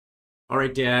All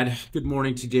right, Dad. Good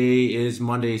morning. Today is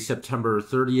Monday, September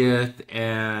 30th,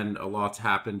 and a lot's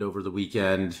happened over the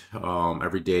weekend.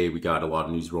 Every day we got a lot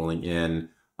of news rolling in.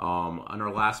 On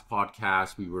our last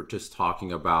podcast, we were just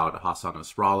talking about Hassan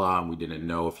Nasrallah, and we didn't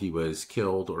know if he was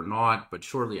killed or not. But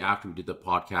shortly after we did the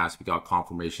podcast, we got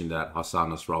confirmation that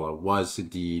Hassan Nasrallah was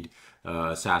indeed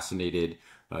assassinated,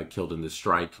 killed in the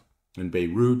strike in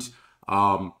Beirut.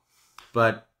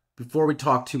 But before we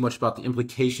talk too much about the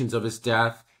implications of his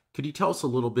death, could you tell us a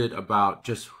little bit about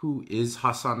just who is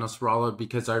Hassan Nasrallah?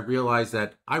 Because I realize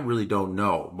that I really don't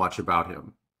know much about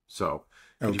him. So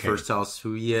could you first tell us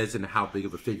who he is and how big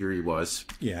of a figure he was?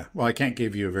 Yeah, well, I can't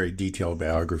give you a very detailed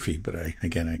biography, but I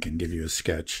can give you a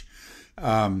sketch.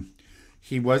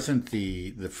 He wasn't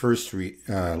the first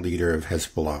leader of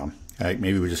Hezbollah.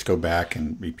 Maybe we just go back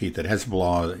and repeat that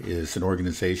Hezbollah is an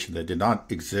organization that did not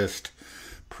exist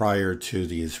prior to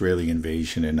the Israeli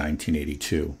invasion in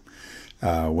 1982.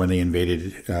 When they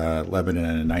invaded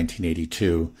Lebanon in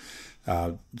 1982,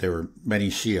 there were many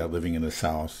Shia living in the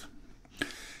south.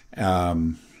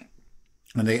 And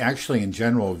they actually, in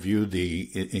general, viewed the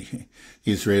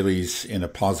Israelis in a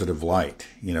positive light.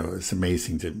 You know, it's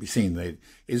amazing to be seen.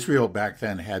 Israel back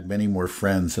then had many more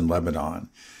friends in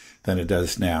Lebanon than it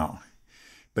does now.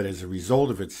 But as a result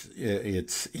of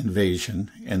its invasion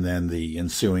and then the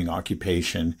ensuing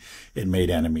occupation, it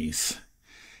made enemies.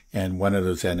 And one of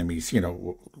those enemies,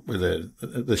 were the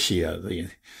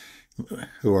Shia,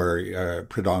 who are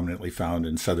predominantly found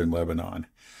in southern Lebanon.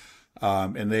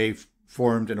 And they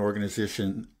formed an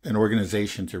organization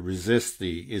to resist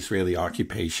the Israeli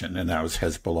occupation, and that was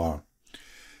Hezbollah.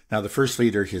 Now, the first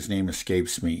leader, his name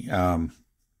escapes me,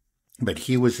 but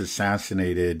he was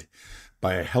assassinated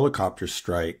by a helicopter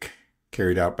strike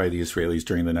carried out by the Israelis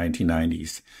during the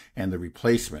 1990s. And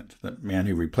the man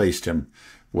who replaced him,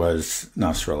 was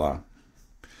Nasrallah,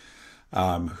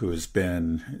 who has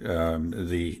been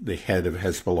the head of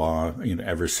Hezbollah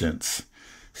ever since.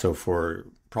 So for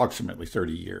approximately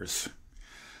 30 years.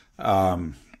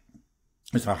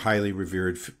 It's a highly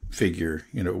revered figure,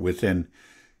 within,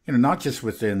 not just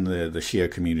within the Shia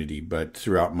community, but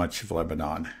throughout much of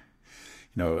Lebanon.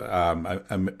 I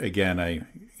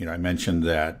mentioned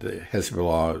that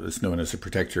Hezbollah is known as a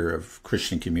protector of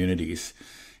Christian communities,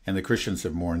 and the Christians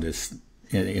have mourned this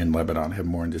in Lebanon, have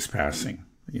mourned his passing.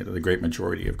 The great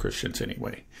majority of Christians,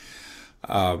 anyway.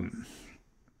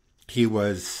 He's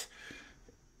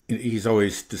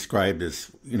always described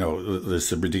as,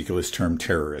 this ridiculous term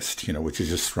terrorist, which is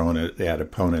just thrown at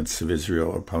opponents of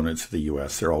Israel, opponents of the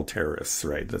U.S. They're all terrorists,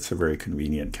 right? That's a very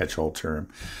convenient catch-all term.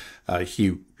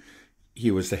 He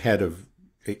was the head of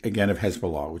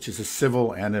Hezbollah, which is a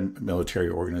civil and a military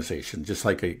organization, just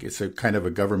like it's a kind of a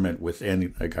government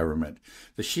within a government.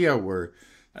 The Shia were,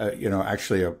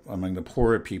 actually among the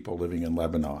poorer people living in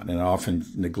Lebanon and often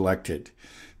neglected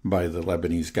by the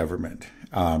Lebanese government.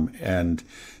 And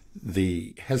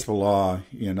the Hezbollah,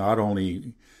 not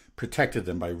only protected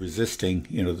them by resisting,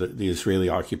 the Israeli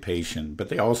occupation, but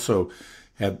they also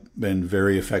have been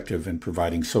very effective in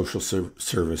providing social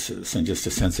services and just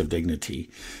a sense of dignity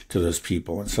to those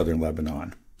people in southern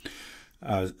Lebanon.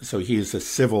 So he is a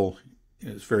civil,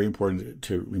 it's very important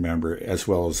to remember, as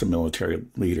well as a military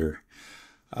leader.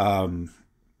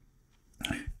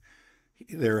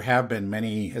 There have been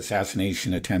many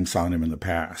assassination attempts on him in the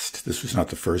past. This was not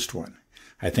the first one.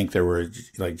 I think there were,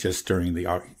 just during the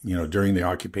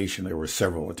occupation, there were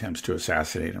several attempts to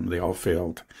assassinate him. They all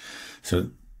failed. So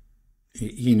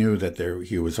he knew that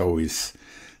he was always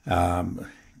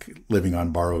living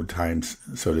on borrowed time,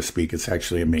 so to speak. It's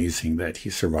actually amazing that he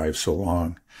survived so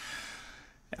long.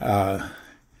 I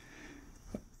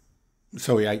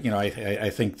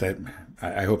think that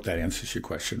I hope that answers your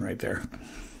question right there.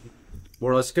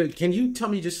 More or less. Can you tell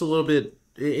me just a little bit?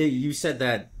 You said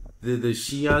that the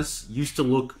Shias used to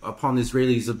look upon the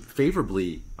Israelis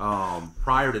favorably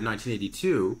prior to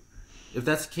 1982. If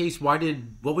that's the case, what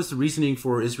was the reasoning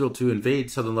for Israel to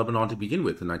invade southern Lebanon to begin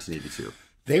with in 1982?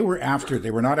 They were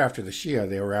not after the Shia,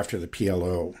 they were after the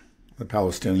PLO, the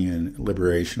Palestinian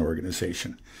Liberation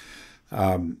Organization.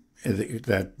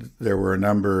 That there were a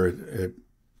number,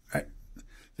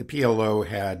 the PLO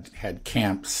had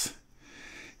camps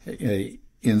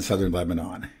in southern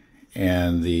Lebanon,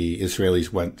 and the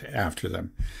Israelis went after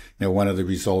them. One of the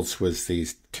results was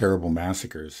these terrible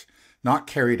massacres, not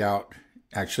carried out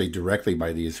actually directly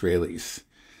by the Israelis,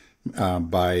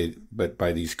 but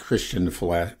by these Christian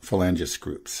phalangist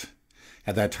groups.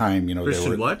 At that time,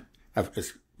 Christian what?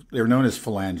 They were known as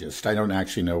phalangists. I don't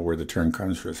actually know where the term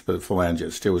comes from, but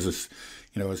phalangist. It was a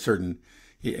certain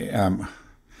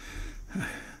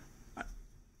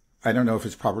I don't know if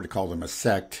it's proper to call them a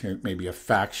sect, maybe a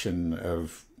faction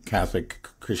of Catholic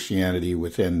Christianity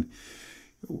within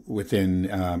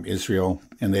Israel,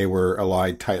 and they were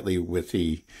allied tightly with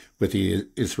the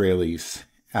Israelis.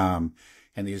 And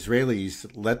the Israelis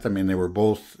let them in. They were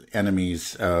both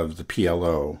enemies of the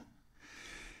PLO.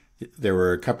 There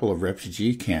were a couple of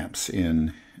refugee camps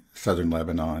in southern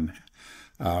Lebanon,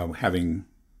 having,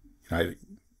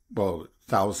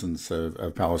 thousands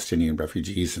of Palestinian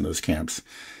refugees in those camps.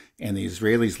 And the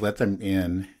Israelis let them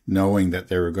in, knowing that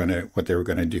what they were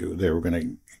going to do. They were going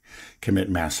to commit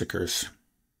massacres.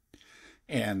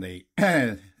 And they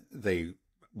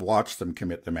watched them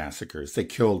commit the massacres. They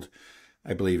killed,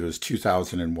 I believe it was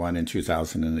 2,001 and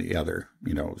 2,000 in the other.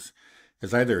 It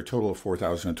was either a total of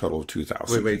 4,000, a total of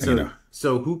 2,000. Wait.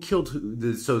 So who killed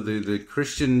the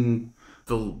Christian,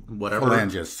 whatever?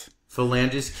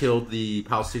 Phalangists killed the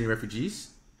Palestinian refugees?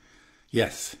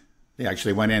 Yes. They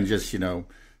actually went in just,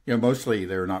 mostly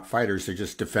they're not fighters. They're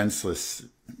just defenseless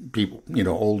people,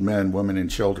 old men, women, and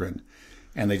children.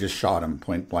 And they just shot them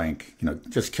point blank,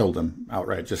 just killed them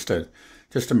outright, just a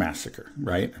massacre,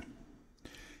 right?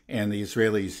 And the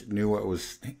Israelis knew what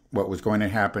was going to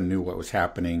happen, knew what was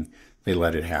happening. They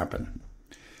let it happen.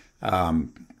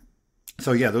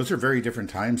 Those are very different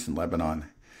times in Lebanon.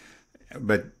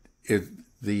 But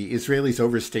the Israelis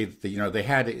overstayed they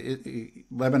had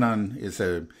Lebanon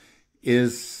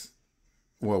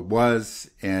was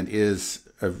and is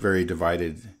a very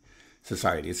divided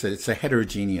society. It's a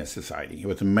heterogeneous society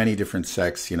with many different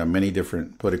sects, many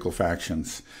different political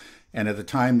factions. And at the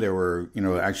time, there were,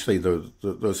 actually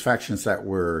those factions that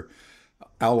were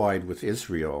allied with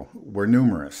Israel were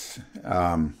numerous,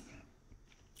 and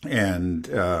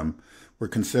were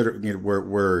considered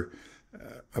were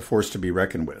a force to be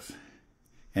reckoned with.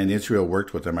 And Israel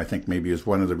worked with them. I think maybe is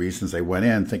one of the reasons they went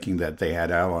in, thinking that they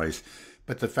had allies.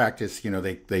 But the fact is,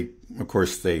 they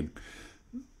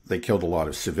killed a lot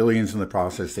of civilians in the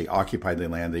process. They occupied the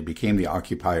land. They became the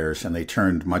occupiers, and they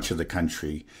turned much of the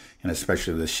country, and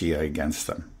especially the Shia, against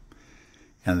them.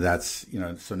 And that's,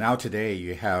 so now today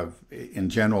you have, in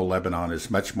general, Lebanon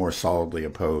is much more solidly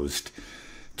opposed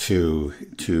to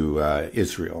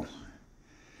Israel,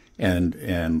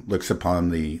 and looks upon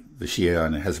the Shia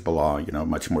and Hezbollah,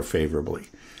 much more favorably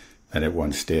than it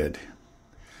once did.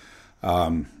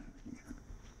 But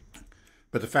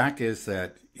the fact is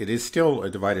that it is still a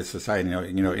divided society.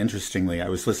 Interestingly, I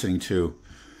was listening to,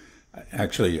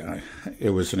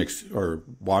 it was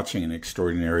watching an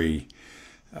extraordinary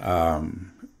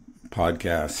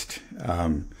podcast.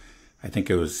 I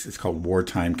think it's called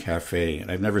Wartime Cafe,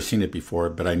 and I've never seen it before,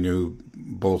 but I knew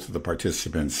both of the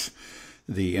participants.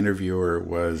 The interviewer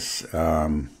was,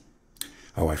 I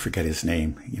forget his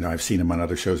name. I've seen him on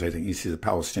other shows. I think he's a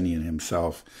Palestinian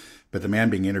himself. But the man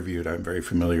being interviewed, I'm very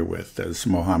familiar with, is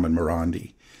Mohammad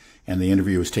Marandi. And the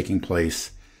interview was taking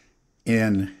place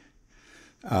in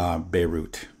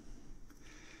Beirut.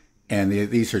 And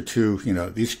these are two,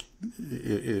 these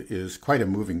is quite a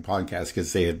moving podcast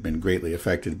because they had been greatly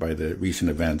affected by the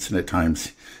recent events. And at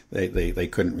times they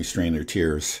couldn't restrain their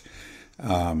tears.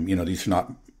 These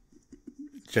are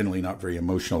generally not very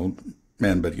emotional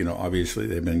men, but, obviously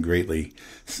they've been greatly...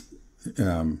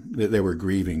 they were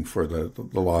grieving for the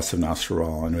loss of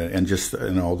Nasrallah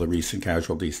and all the recent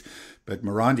casualties. But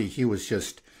Marandi, he was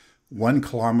just 1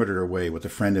 kilometer away with a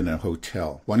friend in a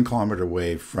hotel, 1 kilometer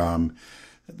away from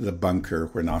the bunker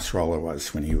where Nasrallah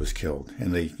was when he was killed.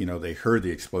 And they heard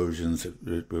the explosions.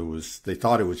 They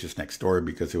thought it was just next door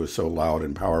because it was so loud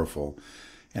and powerful.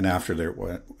 And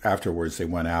afterwards they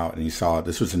went out, and he saw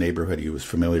this was a neighborhood he was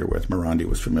familiar with, Marandi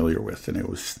was familiar with, and it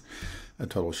was a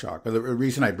total shock. But the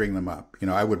reason I bring them up,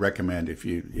 I would recommend if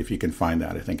you can find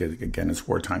that. I think again it's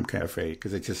Wartime Cafe,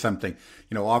 because it's just something.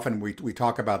 Often we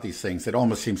talk about these things that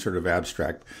almost seem sort of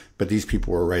abstract, but these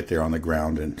people were right there on the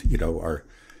ground, and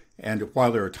and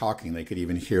while they were talking, they could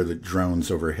even hear the drones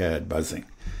overhead buzzing.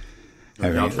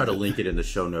 I'll try to link it in the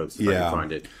show notes if I can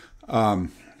find it.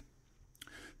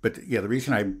 But the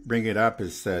reason I bring it up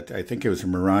is that I think it was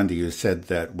Marandi who said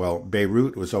that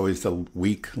Beirut was always the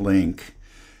weak link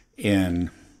in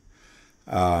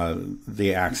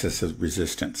the axis of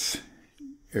resistance,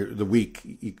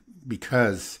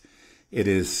 because it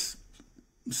is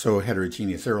so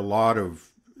heterogeneous. There's a lot of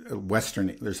Western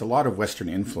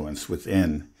influence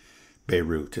within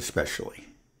Beirut, especially,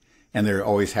 and there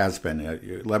always has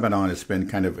been. Lebanon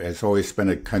has always been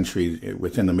a country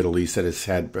within the Middle East that has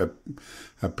had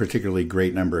a particularly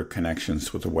great number of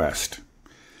connections with the West.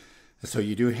 So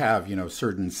you do have,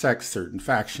 certain sects, certain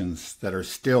factions that are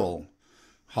still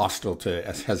hostile to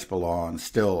Hezbollah and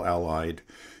still allied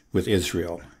with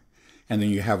Israel. And then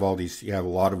you have you have a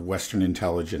lot of Western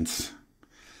intelligence.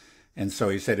 And so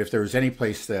he said if there was any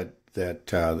place that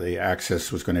the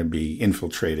access was going to be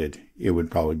infiltrated, it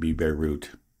would probably be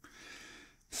Beirut.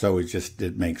 So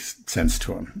it makes sense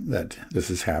to him that this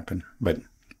has happened. But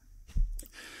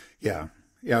yeah,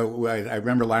 I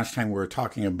remember last time we were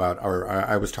talking about, or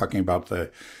I was talking about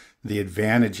the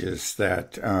advantages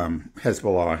that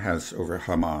Hezbollah has over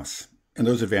Hamas, and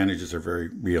those advantages are very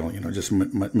real. Just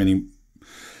many.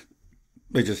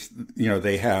 They just,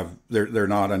 they're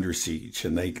not under siege,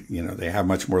 and they have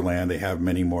much more land. They have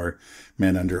many more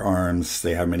men under arms.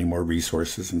 They have many more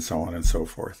resources, and so on and so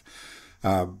forth.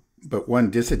 But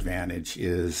one disadvantage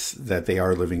is that they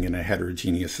are living in a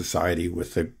heterogeneous society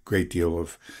with a great deal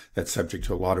that's subject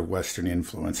to a lot of Western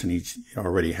influence, and each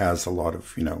already has a lot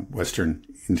of, Western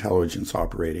intelligence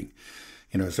operating,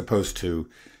 as opposed to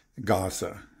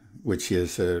Gaza, which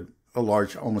is a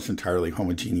large, almost entirely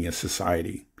homogeneous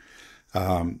society.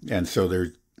 And so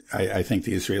I think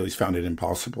the Israelis found it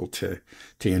impossible to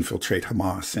infiltrate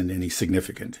Hamas in any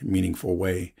significant, meaningful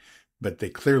way, but they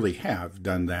clearly have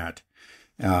done that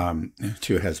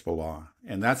to Hezbollah.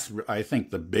 And that's, I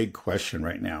think, the big question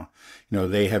right now.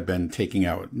 They have been taking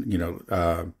out,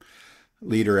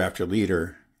 leader after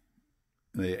leader.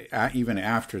 Even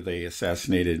after they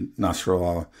assassinated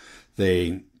Nasrallah,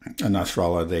 they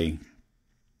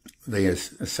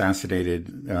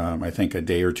assassinated, I think a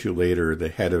day or two later, the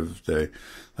head of the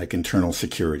internal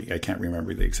security. I can't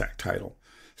remember the exact title.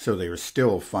 So they were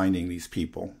still finding these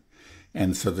people.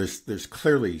 And so there's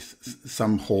clearly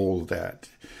some hole that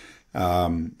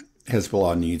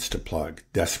Hezbollah needs to plug,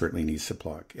 desperately needs to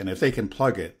plug. And if they can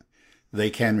plug it, they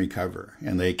can recover,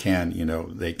 and they can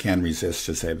resist,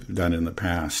 as they've done in the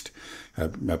past, a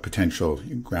potential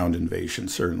ground invasion,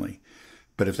 certainly.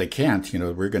 But if they can't,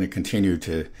 we're going to continue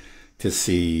to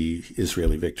see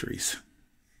Israeli victories.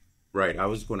 Right. I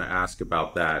was going to ask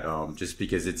about that, just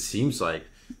because it seems like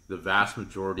the vast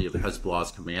majority of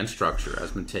Hezbollah's command structure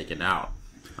has been taken out.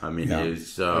 I mean,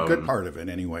 it's a good part of it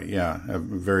anyway. Yeah, a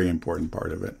very important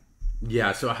part of it.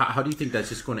 Yeah. So how do you think that's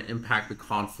just going to impact the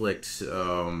conflict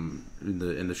in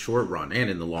the short run and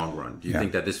in the long run? Do you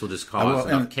think that this will just cause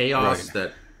enough chaos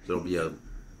that there'll be a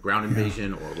ground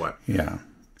invasion or what? Yeah.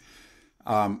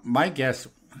 My guess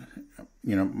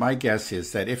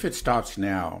is that if it stops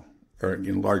now, or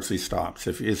largely stops,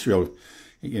 if Israel,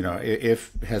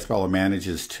 if Hezbollah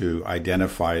manages to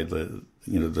identify the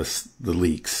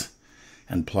leaks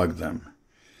and plug them,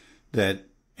 that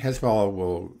Hezbollah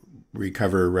will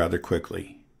recover rather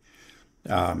quickly,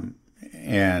 and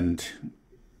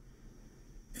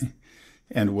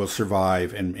will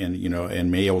survive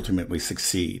and may ultimately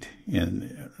succeed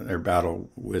in their battle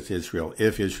with Israel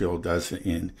if Israel does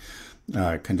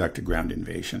conduct a ground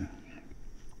invasion.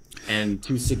 And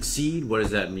to succeed, what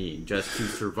does that mean? Just to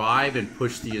survive and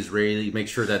push make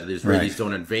sure that the Israelis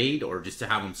don't invade, or just to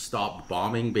have them stop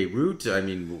bombing Beirut? I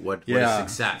mean, what is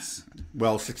success?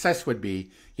 Well, success would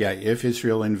be, if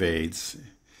Israel invades,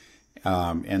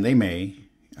 and they may,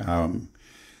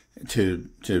 to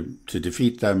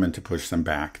defeat them and to push them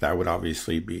back. That would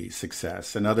obviously be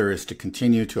success. Another is to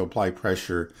continue to apply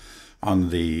pressure on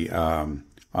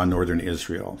on northern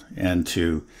Israel, and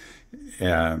to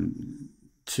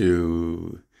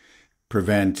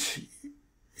prevent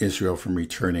Israel from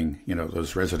returning,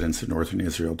 those residents of northern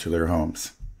Israel to their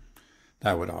homes.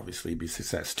 That would obviously be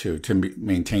success too, to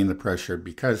maintain the pressure,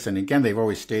 because, and again, they've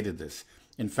always stated this.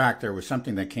 In fact, there was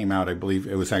something that came out, I believe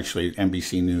it was actually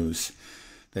NBC News,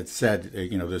 that said,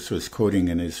 this was quoting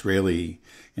an Israeli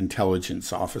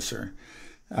intelligence officer,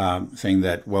 saying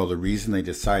that, the reason they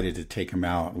decided to take him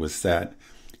out was that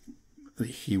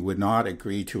he would not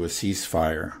agree to a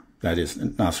ceasefire, that is,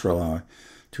 Nasrallah,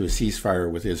 to a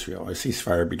ceasefire with Israel, a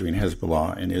ceasefire between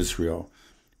Hezbollah and Israel,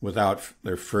 without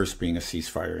there first being a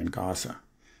ceasefire in Gaza.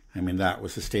 I mean, that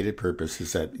was the stated purpose,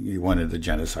 is that he wanted the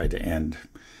genocide to end.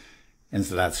 And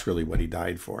so that's really what he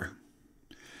died for.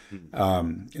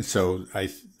 So I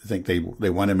think they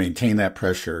want to maintain that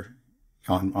pressure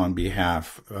on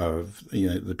behalf of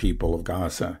the people of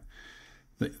Gaza.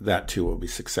 That too will be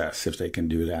success if they can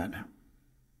do that.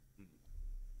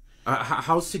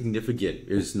 How significant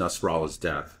is Nasrallah's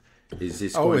death? Is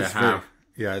this going to have?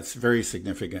 It's very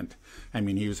significant. I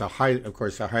mean, he was a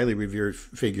highly revered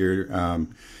figure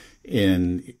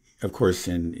in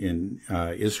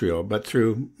Israel, but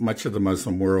through much of the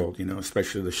Muslim world,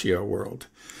 especially the Shia world,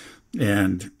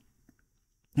 and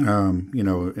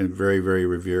and very, very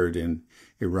revered in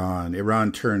Iran.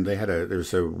 Iran turned.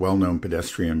 There's a well-known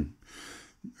pedestrian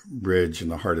bridge in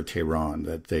the heart of Tehran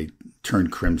that they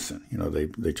turned crimson.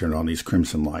 They turned on these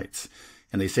crimson lights,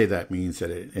 And they say that means that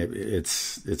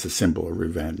it's a symbol of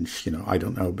revenge. I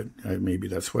don't know, but maybe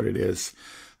that's what it is.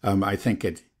 I think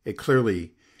it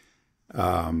clearly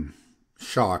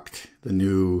shocked the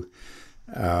new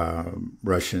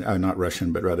not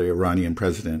Russian, but rather Iranian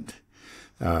president,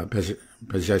 Pezeshkian.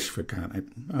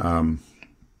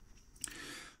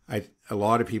 A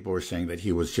lot of people were saying that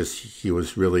he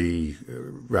was really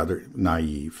rather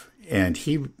naive, and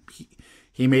he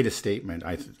made a statement.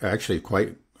 Actually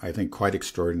quite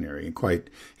extraordinary, and quite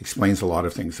explains a lot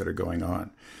of things that are going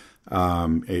on.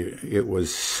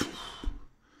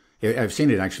 I've seen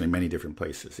it actually in many different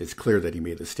places. It's clear that he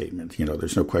made a statement.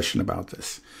 There's no question about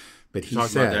this. But he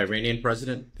said, about the Iranian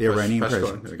president? The Iranian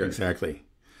president, okay. Exactly.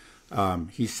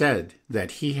 He said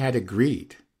that he had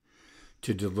agreed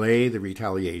to delay the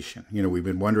retaliation. We've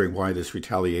been wondering why this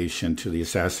retaliation to the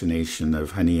assassination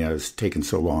of Hania has taken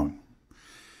so long.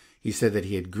 He said that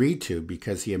he agreed to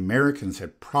because the Americans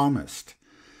had promised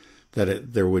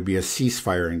that there would be a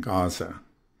ceasefire in Gaza.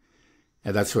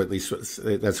 And that's what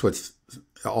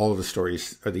all of these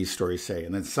stories say.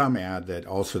 And then some add that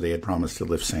also they had promised to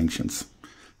lift sanctions,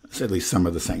 at least some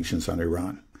of the sanctions on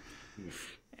Iran.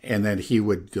 And then he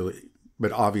would do it.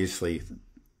 But obviously,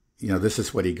 this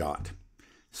is what he got.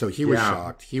 So he was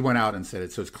shocked. He went out and said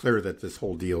it. So it's clear that this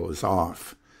whole deal is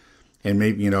off. And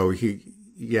maybe,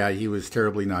 he was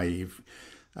terribly naive.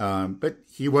 But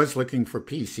he was looking for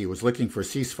peace. He was looking for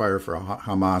ceasefire for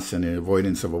Hamas and an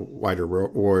avoidance of a wider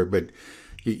war. But,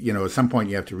 at some point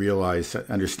you have to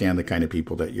understand the kind of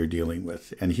people that you're dealing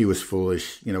with. And he was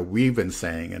foolish. We've been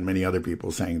saying, and many other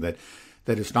people saying that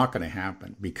it's not going to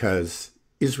happen because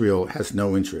Israel has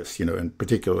no interest, in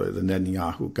particular the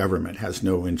Netanyahu government has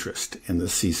no interest in the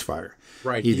ceasefire.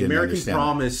 Right. The American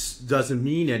promise doesn't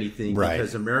mean anything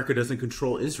because America doesn't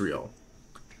control Israel.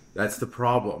 That's the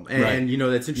problem. And,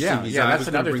 that's interesting. Yeah, that's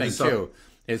another thing, too.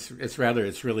 It's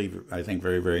really, I think,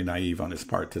 very, very naive on his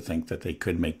part to think that they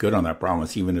could make good on that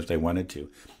promise, even if they wanted to.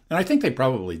 And I think they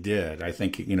probably did. I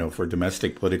think, for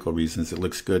domestic political reasons, it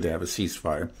looks good to have a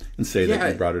ceasefire and say that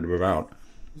they brought it about.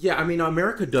 Yeah,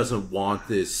 America doesn't want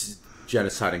this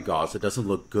genocide in Gaza. It doesn't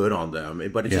look good on them.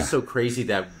 But it's just so crazy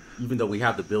that even though we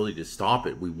have the ability to stop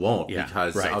it, we won't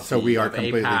because of so we are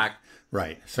completely AIPAC.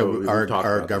 Right. So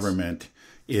our government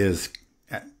is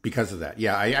because of that.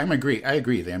 Yeah, I agree.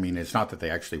 It's not that they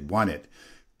actually want it,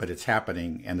 but it's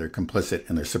happening and they're complicit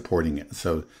and they're supporting it.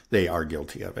 So they are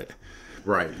guilty of it.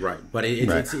 Right. But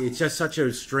it's just such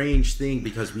a strange thing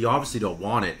because we obviously don't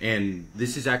want it. And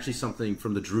this is actually something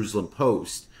from the Jerusalem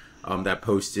Post that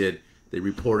posted. They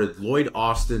reported Lloyd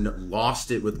Austin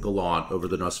lost it with Gallant over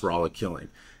the Nasrallah killing.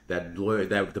 That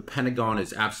the Pentagon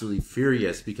is absolutely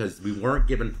furious because we weren't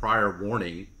given prior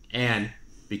warning and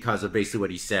because of basically what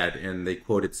he said. And they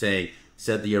quoted said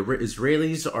the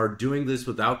Israelis are doing this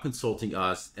without consulting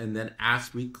us and then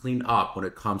ask we clean up when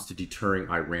it comes to deterring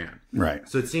Iran. Right.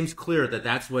 So it seems clear that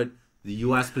that's what the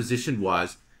U.S. position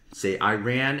was. Say,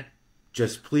 Iran,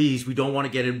 just please, we don't want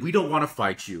to get in. We don't want to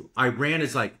fight you. Iran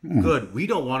is like, good, we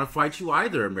don't want to fight you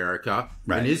either, America.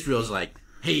 Right. And Israel's like,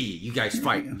 hey, you guys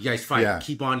fight. You guys fight. Yeah.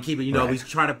 Keep on keeping. He's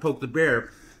trying to poke the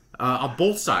bear on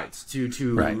both sides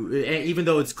even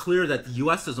though it's clear that the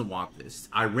U.S. doesn't want this.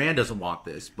 Iran doesn't want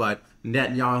this. But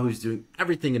Netanyahu is doing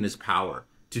everything in his power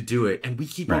to do it. And we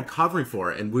keep on covering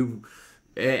for it.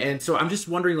 And so I'm just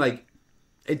wondering,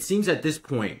 it seems at this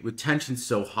point, with tensions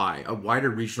so high, a wider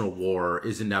regional war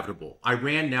is inevitable.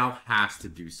 Iran now has to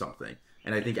do something.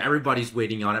 And I think everybody's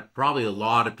waiting on it. Probably a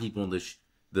lot of people in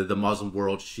the Muslim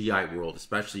world, Shiite world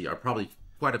especially, are probably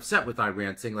quite upset with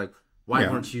Iran, saying, why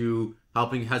weren't you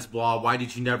helping Hezbollah? Why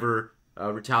did you never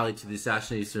retaliate to the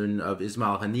assassination of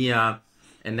Ismail Haniyeh?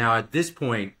 And now at this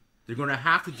point, they're going to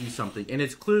have to do something. And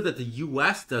it's clear that the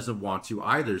U.S. doesn't want to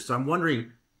either. So I'm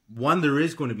wondering, one, there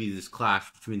is going to be this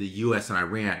clash between the U.S. and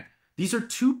Iran. These are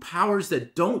two powers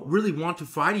that don't really want to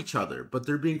fight each other, but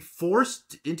they're being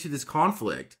forced into this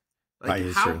conflict.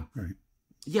 Right.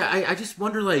 Yeah, I just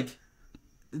wonder, has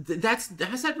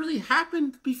that really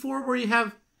happened before where you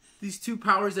have these two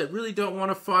powers that really don't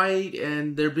want to fight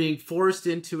and they're being forced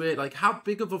into it? How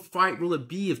big of a fight will it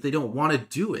be if they don't want to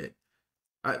do it?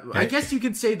 I guess you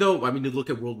can say, though, you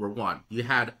look at World War I. You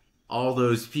had all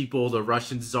those people, the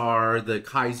Russian Tsar, the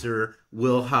Kaiser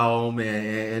Wilhelm,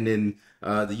 and in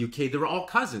the UK, they were all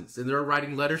cousins. And they were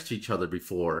writing letters to each other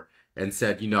before and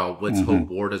said, let's hope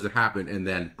war doesn't happen. And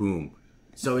then, boom.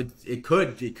 So it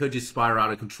could just spiral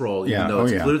out of control, even though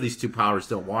it's clear these two powers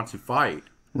don't want to fight.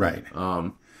 Right.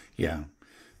 Yeah.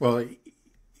 Well,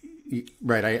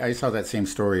 right. I saw that same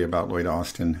story about Lloyd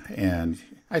Austin, and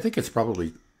I think it's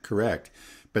probably correct.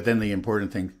 But then the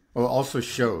important thing also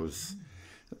shows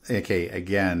okay,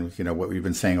 again, what we've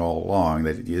been saying all along,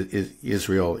 that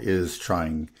Israel is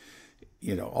trying,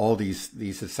 all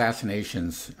these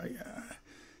assassinations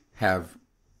have,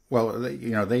 well,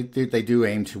 they do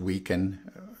aim to weaken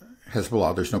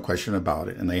Hezbollah. There's no question about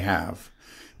it, and they have,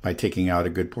 by taking out a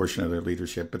good portion of their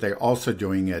leadership. But they're also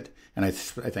doing it, and I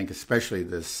think especially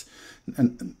this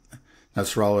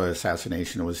Nasrallah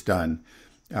assassination was done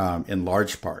in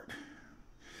large part,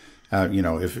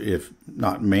 if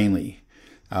not mainly,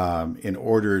 in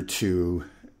order to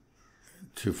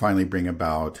finally bring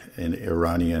about an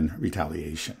Iranian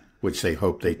retaliation, which they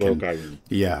hope they can. Okay.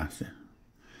 Yeah,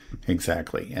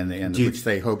 exactly, and which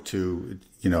they hope to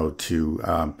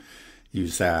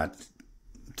use that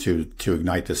to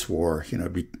ignite this war.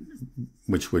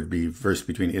 Which would be first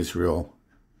between Israel.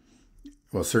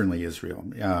 Well, certainly Israel,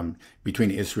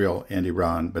 between Israel and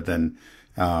Iran, but then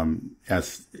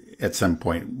as at some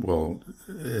point will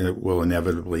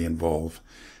inevitably involve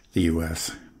the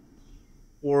U.S.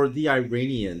 For the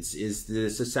Iranians, is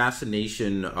this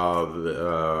assassination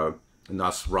of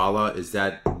Nasrallah, is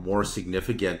that more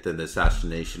significant than the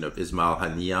assassination of Ismail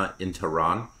Haniyeh in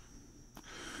Tehran?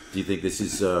 Do you think this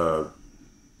is,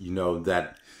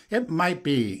 that... It might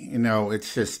be,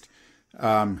 it's just...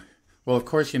 well, of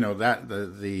course, that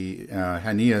the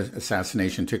Haniyeh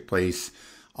assassination took place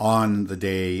on the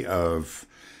day of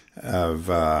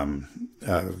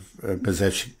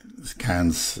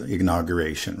Pezeshkian's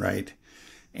inauguration, right?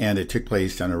 And it took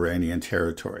place on Iranian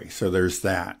territory. So there's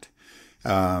that.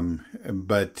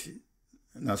 But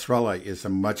Nasrallah is a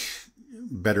much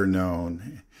better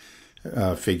known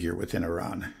figure within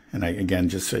Iran, and again,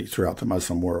 just say throughout the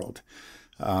Muslim world.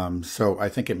 So I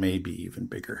think it may be even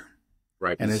bigger.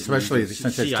 Right. And especially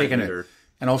since it's taken it.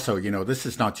 And also, this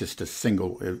is not just a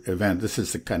single event. This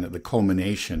is the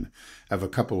culmination of a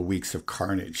couple of weeks of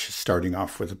carnage, starting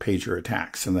off with the pager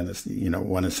attacks, and then it's,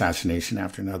 one assassination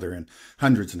after another, and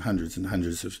hundreds and hundreds and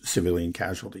hundreds of civilian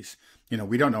casualties.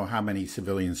 We don't know how many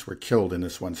civilians were killed in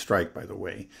this one strike, by the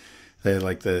way.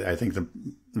 I think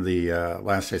the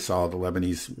last I saw, the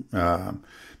Lebanese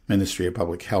Ministry of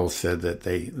Public Health said that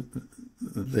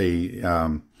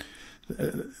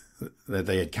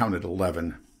they had counted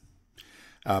 11.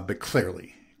 But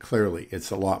clearly,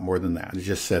 it's a lot more than that. It's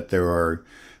just that there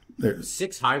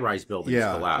 6 high-rise buildings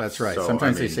collapsed. That's right. So,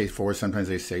 sometimes they say 4, sometimes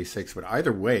they say 6. But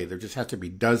either way, there just have to be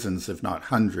dozens, if not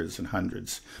hundreds and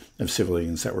hundreds of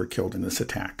civilians that were killed in this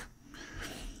attack.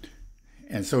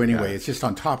 And so anyway, It's just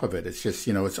on top of it. It's just,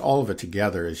 it's all of it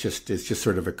together. It's just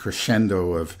sort of a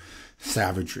crescendo of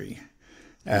savagery,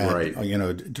 right?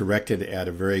 Directed at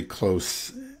a very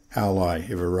close ally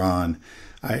of Iran.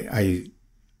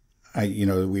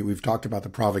 We've talked about the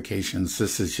provocations.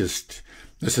 This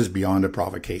is beyond a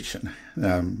provocation,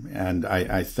 and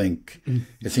I think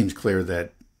it seems clear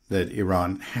that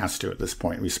Iran has to at this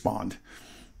point respond.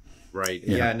 Right.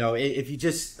 Yeah. No. If you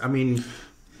just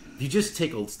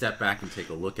take a step back and take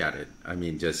a look at it,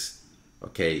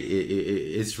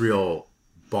 Israel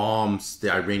bombs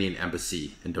the Iranian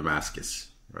embassy in Damascus,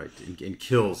 right, and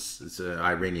kills an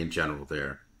Iranian general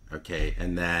there. Okay,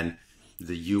 and then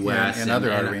the U.S. and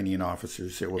other Iranian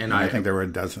officers. I think there were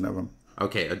a dozen of them.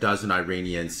 Okay, a dozen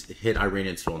Iranians hit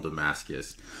Iranians from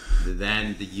Damascus.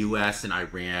 Then the U.S. and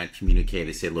Iran communicate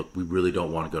and say, look, we really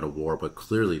don't want to go to war, but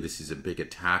clearly this is a big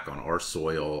attack on our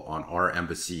soil, on our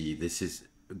embassy. This is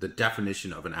the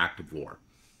definition of an act of war.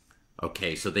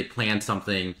 Okay, so they plan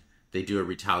something. They do a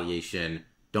retaliation.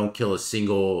 Don't kill a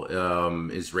single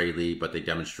Israeli, but they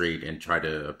demonstrate and try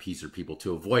to appease their people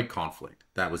to avoid conflict.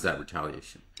 That was that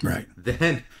retaliation. Right.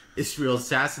 Then Israel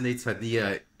assassinates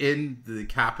Haniyeh in the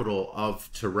capital of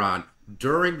Tehran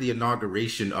during the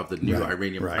inauguration of the new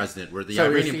Iranian president, where the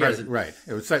Iranian president... Right.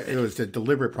 It was a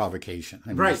deliberate provocation.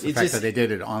 Right. The fact that they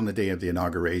did it on the day of the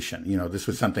inauguration. This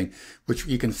was something which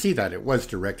you can see that it was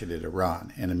directed at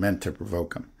Iran and it meant to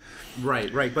provoke them.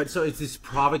 Right. But so it's this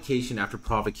provocation after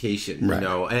provocation,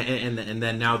 and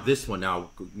then now this one,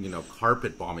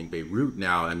 carpet bombing Beirut.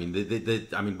 Now,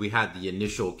 we had the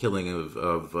initial killing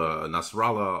of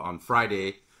Nasrallah on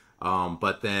Friday,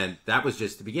 but then that was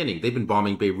just the beginning. They've been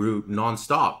bombing Beirut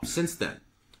nonstop since then,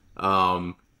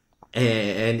 and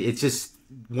it's just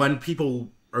when people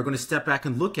are going to step back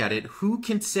and look at it, who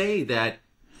can say that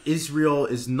Israel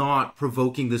is not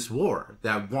provoking this war,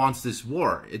 that wants this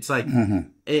war? It's like,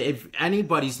 if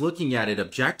anybody's looking at it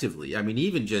objectively,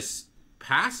 even just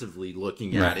passively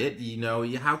looking at it,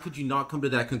 how could you not come to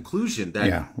that conclusion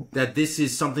that this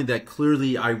is something that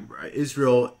clearly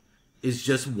Israel is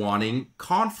just wanting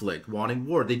conflict, wanting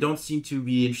war? They don't seem to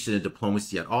be interested in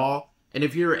diplomacy at all. And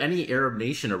if you're any Arab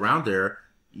nation around there,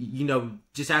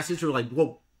 just ask Israel,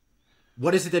 well,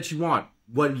 what is it that you want?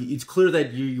 it's clear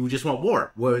that you just want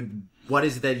war. What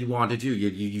is it that you want to do?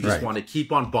 You just want to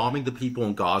keep on bombing the people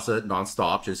in Gaza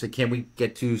nonstop. Just say, can we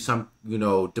get to some,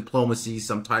 diplomacy,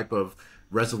 some type of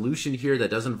resolution here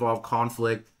that doesn't involve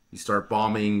conflict? You start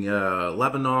bombing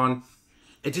Lebanon.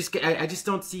 I just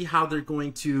don't see how they're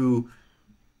going to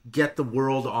get the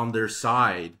world on their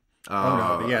side.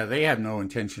 No, yeah, they have no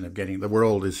intention of getting the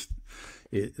world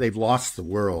they've lost the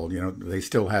world. They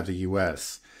still have the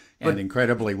U.S. And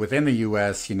incredibly, within the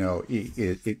U.S.,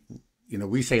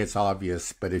 we say it's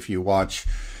obvious, but if you watch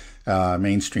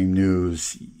mainstream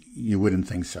news, you wouldn't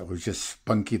think so. It was just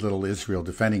spunky little Israel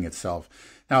defending itself.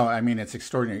 Now, I mean, it's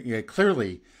extraordinary. Yeah,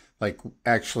 clearly,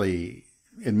 actually,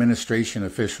 administration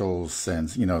officials and,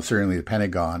 certainly the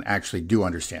Pentagon actually do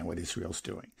understand what Israel's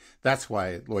doing. That's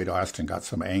why Lloyd Austin got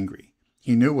so angry.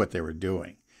 He knew what they were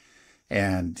doing.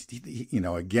 And,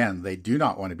 again, they do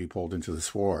not want to be pulled into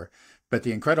this war. But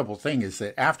the incredible thing is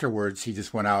that afterwards, he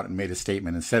just went out and made a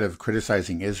statement. Instead of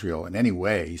criticizing Israel in any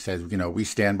way, he said, we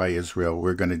stand by Israel.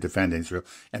 We're going to defend Israel,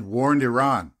 and warned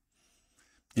Iran.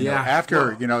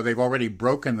 After they've already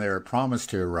broken their promise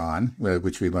to Iran,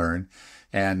 which we learned.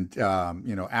 And,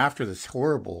 after this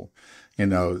horrible,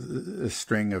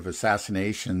 string of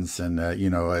assassinations and,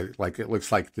 it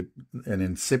looks like an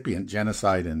incipient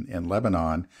genocide in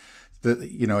Lebanon,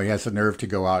 he has the nerve to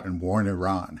go out and warn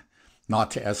Iran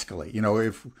not to escalate.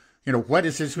 What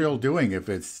is Israel doing if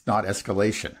it's not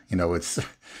escalation?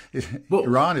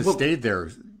 Iran has stayed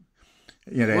there.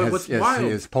 Has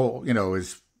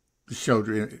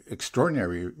showed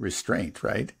extraordinary restraint,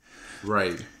 right?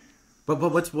 Right.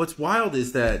 But what's wild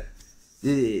is that,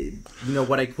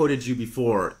 what I quoted you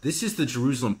before, this is the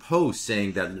Jerusalem Post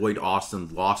saying that Lloyd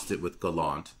Austin lost it with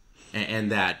Gallant, and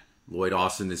that Lloyd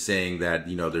Austin is saying that,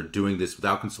 they're doing this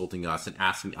without consulting us and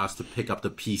asking us to pick up the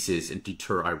pieces and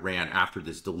deter Iran after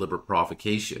this deliberate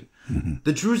provocation.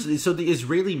 Mm-hmm. So the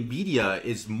Israeli media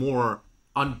is more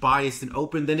unbiased and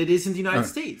open than it is in the United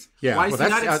States. Yeah, well,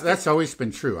 that's always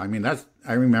been true. I mean,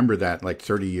 I remember that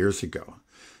 30 years ago,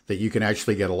 that you can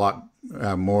actually get a lot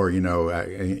more,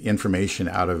 information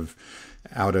out of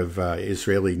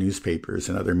Israeli newspapers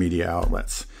and other media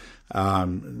outlets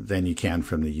than you can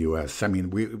from the U.S. I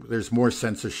mean, there's more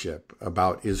censorship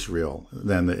about Israel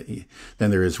than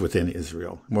there is within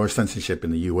Israel. More censorship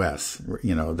in the U.S.,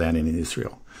 than in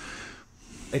Israel.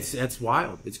 It's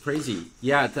wild. It's crazy.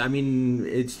 Yeah, I mean,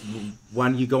 it's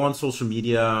when you go on social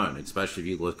media, and especially if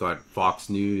you look at Fox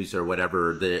News or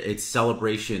whatever, it's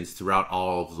celebrations throughout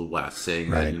all of the West, saying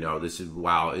that this is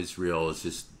Israel is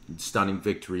just stunning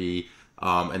victory,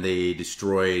 and they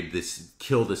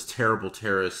killed this terrible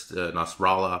terrorist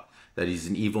Nasrallah, that he's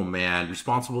an evil man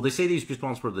responsible. They say he's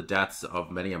responsible for the deaths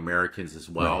of many Americans as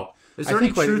well. Right. Is there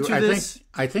any truth to this?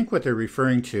 I think what they're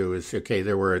referring to is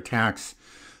there were attacks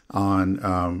on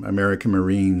American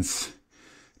Marines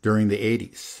during the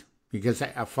 80s. Because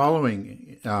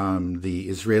following the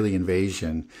Israeli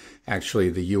invasion, actually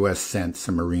the U.S. sent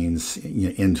some Marines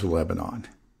into Lebanon.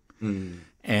 Mm.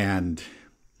 And,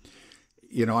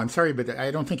 I'm sorry, but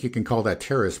I don't think you can call that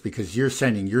terrorist, because you're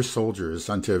sending your soldiers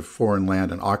onto foreign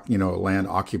land and, land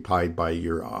occupied by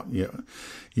your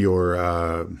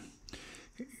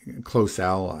close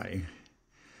ally.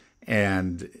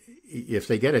 And if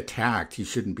they get attacked, you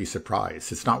shouldn't be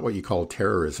surprised. It's not what you call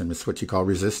terrorism. It's what you call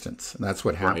resistance. And that's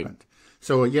what happened. Right.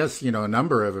 So, yes, a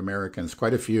number of Americans,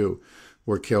 quite a few,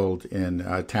 were killed in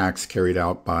attacks carried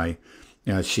out by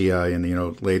Shia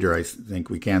and, later I think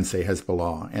we can say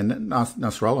Hezbollah. And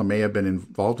Nasrallah may have been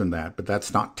involved in that, but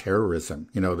that's not terrorism.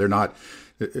 They're not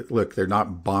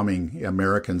bombing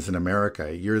Americans in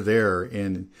America. You're there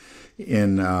in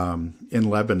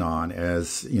Lebanon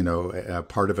as, a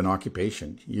part of an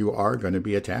occupation. You are going to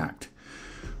be attacked.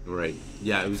 Right.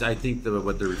 Yeah, it was. I think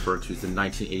what they're referring to is the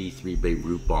 1983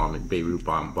 Beirut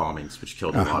bombings, which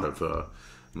killed a lot of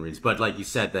Marines. But like you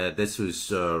said, that this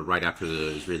was right after the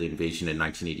Israeli invasion in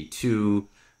 1982.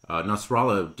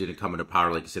 Nasrallah didn't come into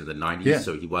power, like you said, in the 90s,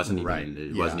 so he wasn't even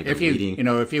leading.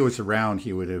 If he was around,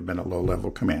 he would have been a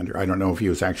low-level commander. I don't know if he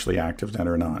was actually active then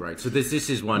or not. Right. So this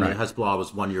is when Hezbollah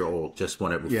was 1 year old, just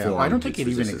when it reformed. Yeah, I don't think it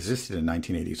even existed in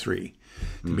 1983,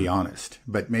 to be honest.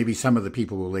 But maybe some of the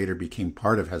people who later became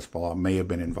part of Hezbollah may have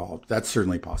been involved. That's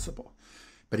certainly possible.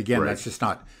 But again, that's just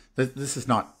not. This is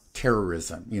not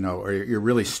terrorism. Or you're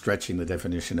really stretching the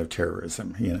definition of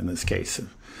terrorism in this case.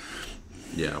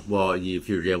 Yeah, well, if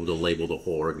you're able to label the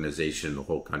whole organization, the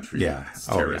whole country as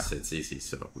terrorists, it's easy.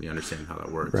 So we understand how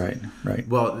that works. Right.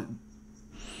 Well,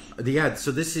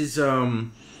 so this is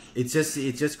it's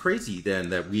just crazy then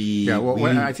that Yeah, well,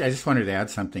 I just wanted to add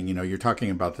something. You're talking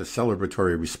about the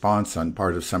celebratory response on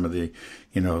part of some of the,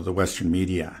 the Western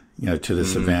media, to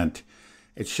this event.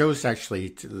 It shows actually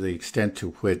to the extent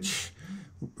to which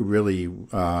really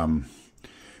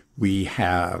we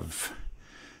have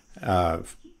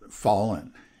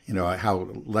fallen, how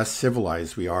less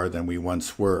civilized we are than we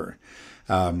once were.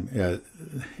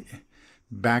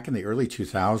 Back in the early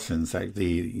 2000s,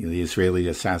 the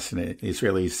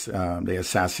Israelis they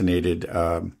assassinated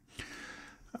a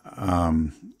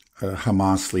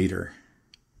Hamas leader,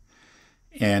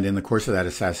 and in the course of that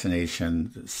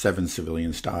assassination, 7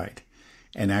 civilians died.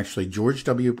 And actually, George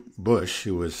W. Bush,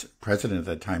 who was president at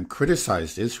that time,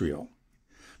 criticized Israel,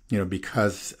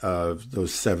 because of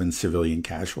those 7 civilian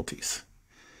casualties.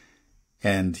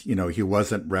 And he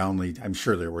wasn't roundly. I'm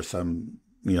sure there were some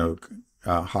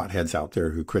hotheads out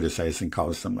there who criticized and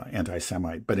called them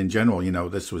anti-Semite. But in general,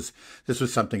 this was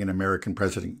something an American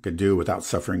president could do without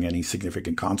suffering any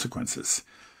significant consequences.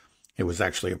 It was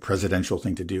actually a presidential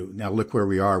thing to do. Now look where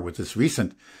we are with this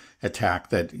recent attack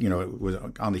that, it was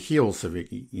on the heels of,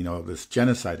 this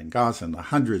genocide in Gaza and the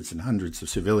hundreds and hundreds of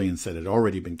civilians that had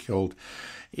already been killed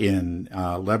in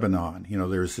Lebanon.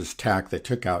 There was this attack that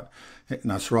took out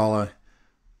Nasrallah.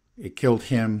 It killed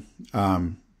him.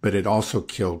 But it also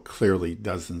killed clearly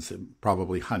dozens and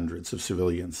probably hundreds of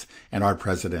civilians, and our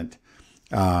president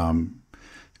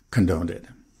condoned it.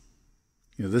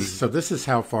 So this is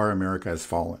how far America has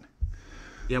fallen.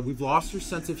 Yeah, we've lost our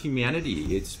sense of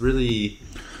humanity. It's really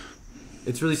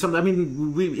something. I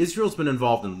mean, Israel's been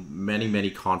involved in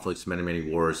many conflicts, many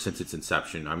wars since its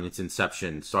inception. I mean, its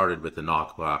inception started with the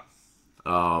Nakba.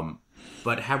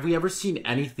 But have we ever seen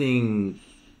anything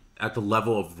at the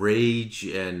level of rage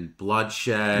and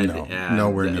bloodshed?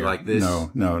 Nowhere near like this?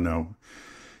 No.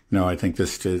 I think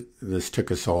this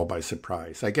took us all by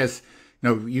surprise. I guess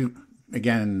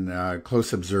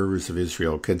close observers of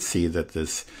Israel could see that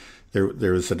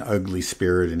there was an ugly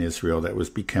spirit in Israel that was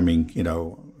becoming,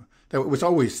 that was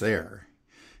always there,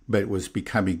 but it was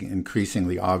becoming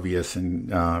increasingly obvious,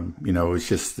 and it was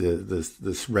just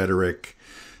this rhetoric,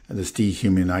 this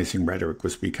dehumanizing rhetoric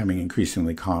was becoming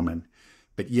increasingly common.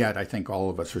 But yet, I think all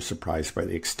of us are surprised by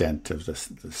the extent of the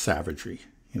savagery,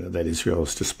 that Israel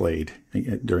has displayed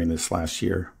during this last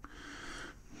year.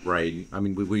 Right. I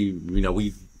mean,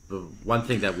 one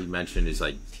thing that we mentioned is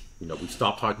we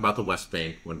stopped talking about the West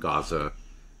Bank when Gaza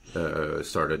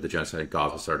started, the genocide in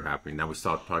Gaza started happening. Now we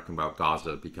stopped talking about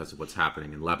Gaza because of what's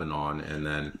happening in Lebanon, and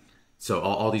then so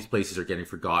all these places are getting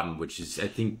forgotten, which is, I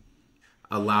think,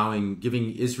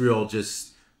 giving Israel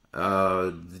just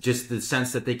the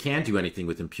sense that they can do anything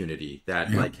with impunity. That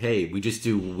hey, we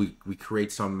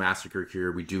create some massacre here,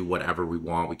 we do whatever we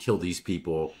want, we kill these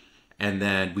people, and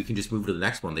then we can just move to the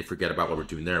next one. They forget about what we're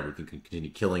doing there. We can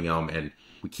continue killing them, and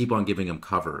we keep on giving them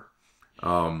cover.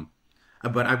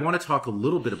 But I want to talk a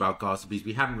little bit about Gaza because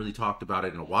we haven't really talked about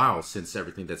it in a while since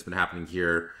everything that's been happening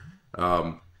here,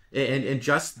 and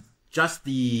just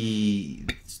the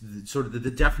sort of the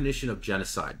definition of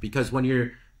genocide. Because when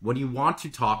you want to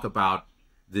talk about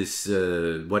this,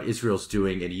 what Israel's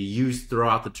doing, and you throw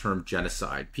out the term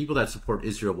genocide, people that support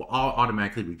Israel will all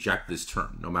automatically reject this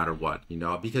term, no matter what,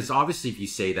 because obviously if you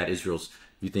say that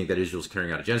you think that Israel's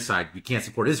carrying out a genocide, you can't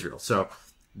support Israel. So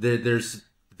the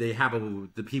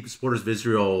people supporters of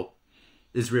Israel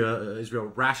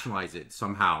rationalize it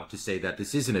somehow to say that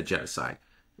this isn't a genocide.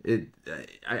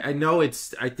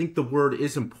 I think the word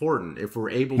is important if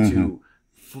we're able to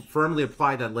firmly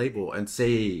apply that label and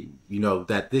say,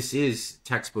 that this is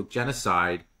textbook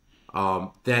genocide,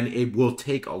 then it will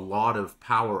take a lot of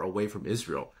power away from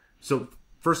Israel. So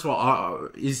first of all,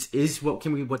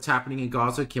 what's happening in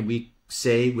Gaza, can we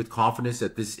say with confidence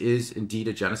that this is indeed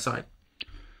a genocide?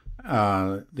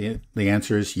 The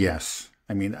answer is yes.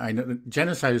 I mean, I know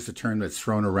genocide is a term that's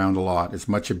thrown around a lot. It's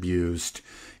much abused.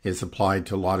 It's applied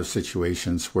to a lot of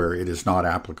situations where it is not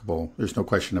applicable. There's no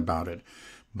question about it.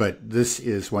 But this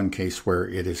is one case where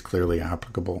it is clearly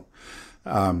applicable.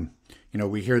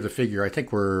 We hear the figure, I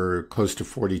think we're close to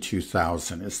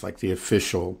 42,000. It's like the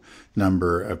official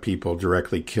number of people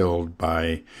directly killed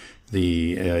by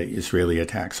the Israeli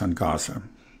attacks on Gaza.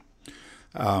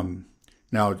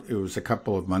 Now, it was a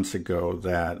couple of months ago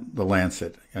that The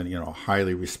Lancet, a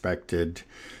highly respected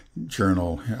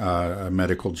journal, a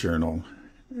medical journal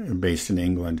based in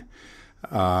England,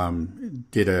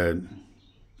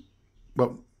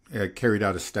 carried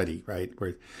out a study, right,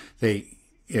 where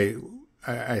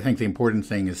I think the important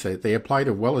thing is that they applied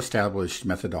a well-established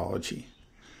methodology.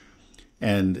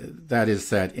 And that is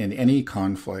that in any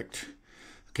conflict,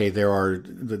 there are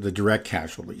the direct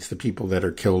casualties, the people that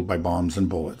are killed by bombs and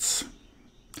bullets.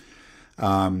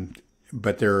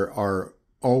 But there are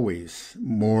always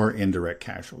more indirect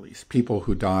casualties. People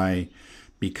who die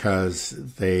because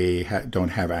they don't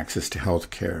have access to health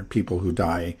care. People who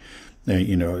die,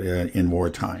 in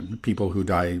wartime. People who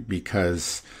die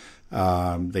because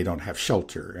they don't have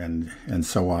shelter, and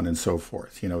so on and so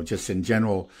forth. Just in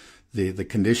general, the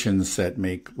conditions that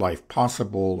make life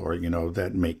possible, or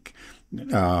that make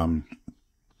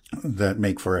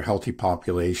for a healthy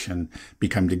population,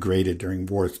 become degraded during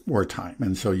wartime.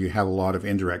 And so you have a lot of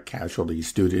indirect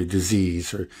casualties due to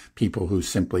disease, or people who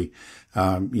simply,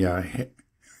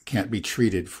 can't be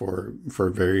treated for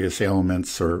various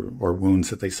ailments or wounds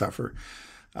that they suffer.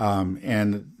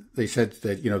 And they said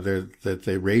that, that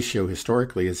the ratio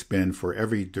historically has been, for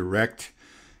every direct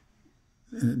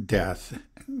death,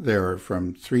 there are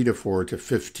from 3 to 4 to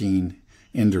 15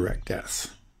 indirect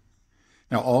deaths.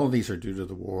 Now, all of these are due to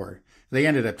the war. They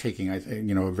ended up taking, I think,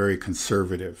 a very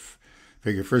conservative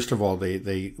figure. First of all,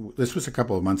 this was a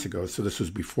couple of months ago, so this was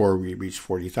before we reached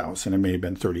 40,000. It may have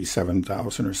been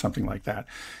 37,000 or something like that.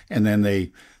 And then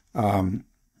they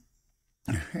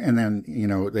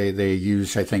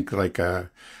use, I think, like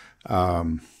a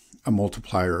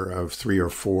multiplier of 3 or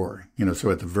 4.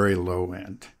 So at the very low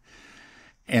end.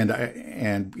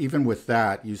 And even with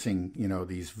that, using,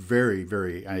 these very,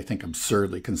 very, I think,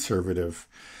 absurdly conservative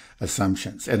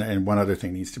assumptions. And one other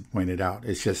thing needs to be pointed out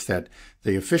is just that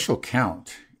the official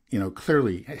count,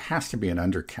 clearly it has to be an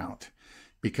undercount,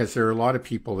 because there are a lot of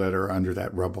people that are under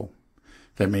that rubble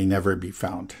that may never be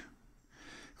found,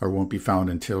 or won't be found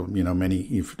until,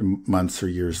 many months or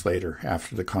years later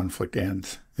after the conflict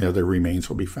ends. Their remains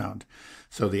will be found.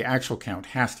 So the actual count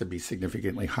has to be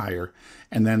significantly higher.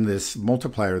 And then this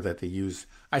multiplier that they use,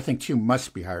 I think, too,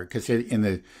 must be higher, because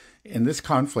in this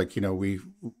conflict,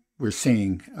 we're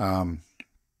seeing a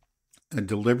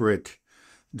deliberate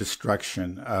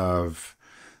destruction of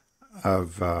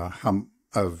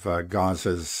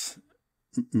Gaza's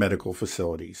medical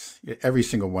facilities. Every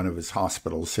single one of his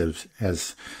hospitals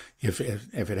has if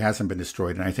it hasn't been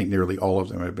destroyed, and I think nearly all of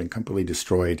them have been completely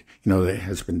destroyed, that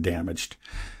has been damaged.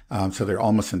 So they're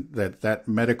almost that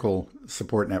medical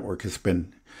support network has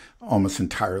been almost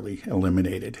entirely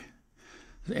eliminated.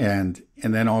 And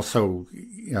then also,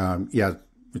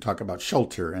 we talk about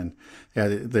shelter, and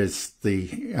there's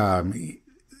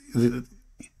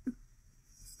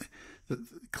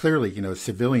clearly,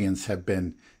 civilians have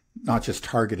been not just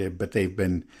targeted, but they've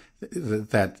been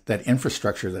that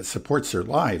infrastructure that supports their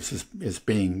lives is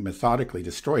being methodically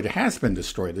destroyed. It has been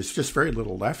destroyed. There's just very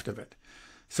little left of it.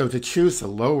 So to choose a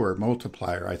lower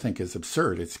multiplier, I think, is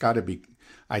absurd. It's got to be,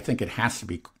 I think it has to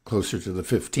be closer to the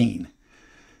 15.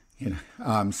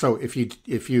 So if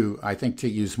you, I think, to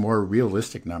use more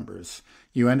realistic numbers,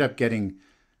 you end up getting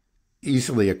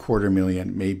easily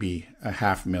 250,000, maybe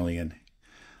 500,000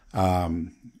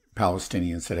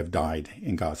 Palestinians that have died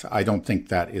in Gaza. I don't think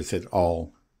that is at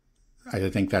all. I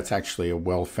think that's actually a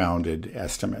well-founded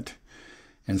estimate.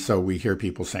 And so we hear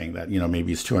people saying that,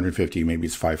 maybe it's 250, maybe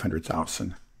it's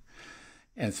 500,000.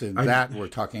 And so we're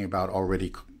talking about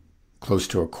already close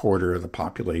to a quarter of the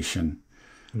population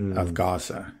of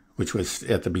Gaza, which was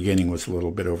at the beginning was a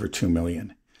little bit over 2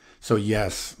 million. So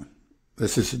yes,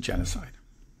 this is a genocide.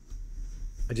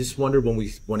 I just wonder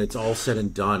when it's all said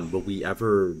and done, will we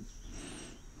ever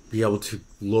be able to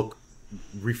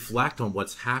reflect on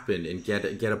what's happened and get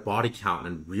a body count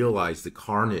and realize the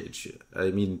carnage?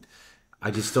 I mean,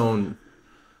 I just don't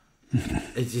know.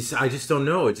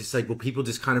 It's just like, will people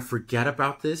just kind of forget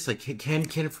about this? Like, can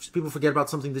people forget about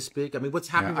something this big? I mean, what's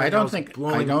happening right now is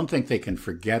blowing. I don't think they can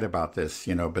forget about this,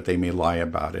 but they may lie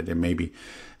about it. And maybe,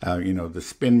 the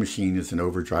spin machine is in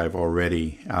overdrive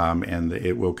already, and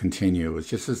it will continue. It's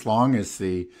just as long as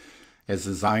the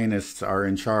Zionists are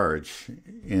in charge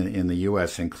in the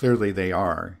U.S., and clearly they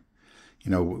are,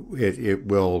 it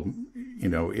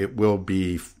will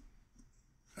be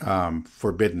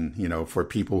forbidden, for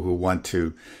people who want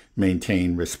to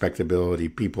maintain respectability,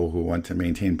 people who want to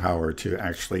maintain power, to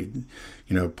actually,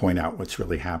 point out what's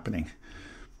really happening,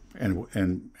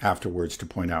 and afterwards to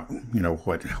point out,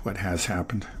 what has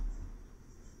happened.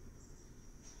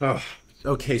 Oh,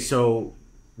 okay. So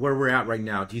where we're at right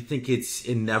now, do you think it's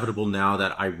inevitable now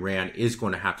that Iran is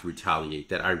going to have to retaliate,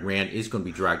 that Iran is going to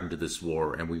be dragged into this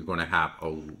war, and we're going to have a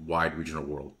wide regional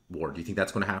world war? Do you think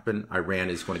that's going to happen?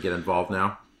 Iran is going to get involved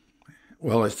now?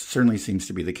 Well, it certainly seems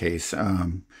to be the case.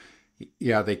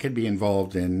 They could be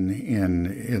involved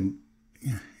in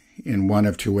one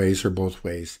of two ways or both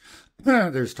ways.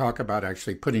 There's talk about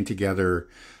actually putting together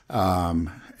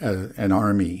an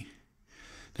army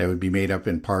that would be made up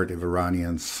in part of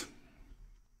Iranians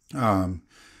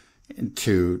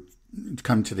to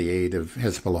come to the aid of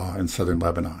Hezbollah in southern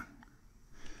Lebanon.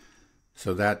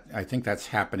 So that, I think that's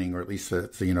happening, or at least the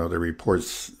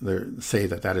reports say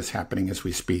that is happening as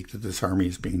we speak, that this army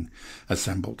is being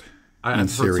assembled in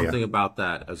Syria. I've heard something about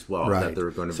that as well. Right. That they're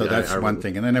going to so that's one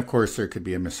thing. And then, of course, there could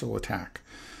be a missile attack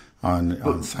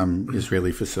on some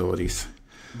Israeli facilities.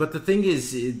 But the thing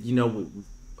is,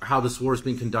 how this war is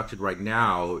being conducted right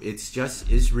now, it's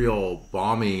just Israel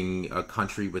bombing a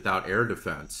country without air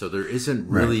defense. So there isn't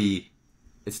really... Right.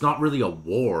 It's not really a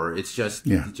war. It's just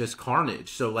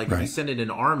carnage. So, like, if you send in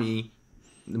an army,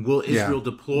 will Israel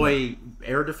deploy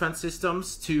air defense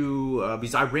systems to?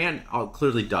 Because Iran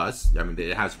clearly does. I mean,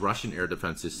 it has Russian air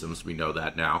defense systems. We know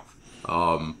that now.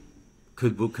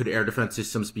 Could air defense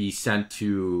systems be sent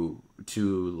to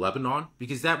Lebanon?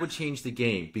 Because that would change the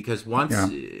game. Because once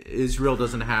Israel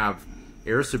doesn't have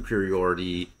air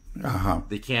superiority,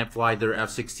 they can't fly their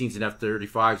F-16s and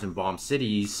F-35s and bomb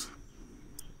cities.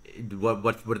 What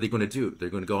are they going to do? They're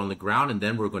going to go on the ground, and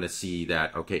then we're going to see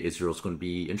that, okay, Israel's going to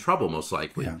be in trouble, most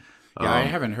likely. Yeah, I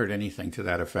haven't heard anything to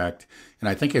that effect. And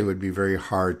I think it would be very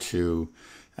hard to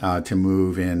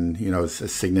move in,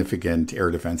 significant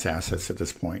air defense assets at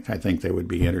this point. I think they would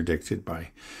be interdicted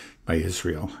by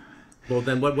Israel. Well,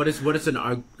 then what is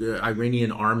an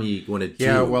Iranian army going to do?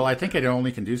 Yeah, well, I think it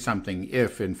only can do something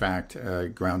if, in fact, a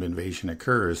ground invasion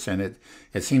occurs. And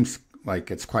it seems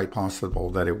like it's quite possible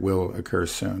that it will occur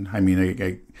soon. I mean,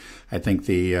 I think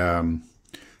the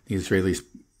Israelis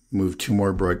moved 2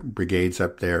 more brigades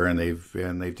up there, and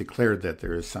they've declared that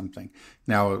there is something.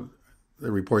 Now,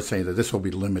 the reports say that this will be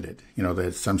limited. That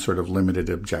it's some sort of limited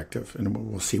objective, and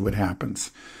we'll see what happens.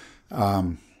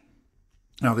 Now,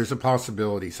 there's a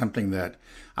possibility, something that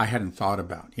I hadn't thought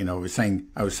about. I was saying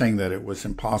that it was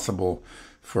impossible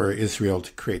for Israel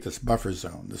to create this buffer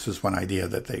zone. This is one idea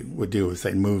that they would do, is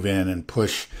they'd move in and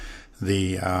push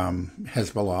the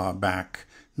Hezbollah back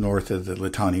north of the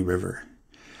Litani River,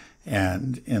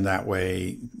 and in that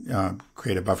way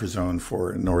create a buffer zone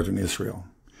for northern Israel.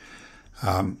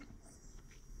 I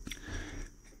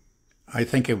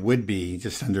think it would be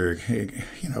just under,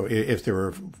 if they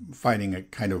were fighting a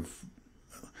kind of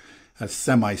a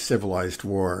semi-civilized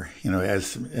war,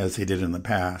 as they did in the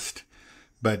past.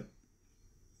 But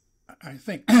I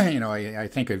think, I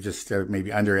think I've just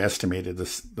maybe underestimated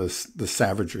the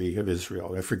savagery of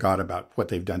Israel. I forgot about what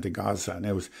they've done to Gaza. And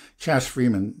it was Chas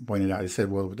Freeman pointed out, he said,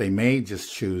 well, they may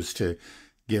just choose to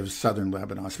give southern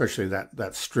Lebanon, especially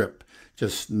that strip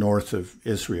just north of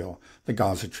Israel, the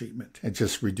Gaza treatment, and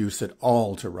just reduce it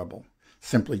all to rubble,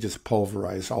 simply just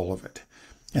pulverize all of it,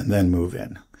 and then move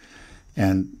in.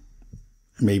 And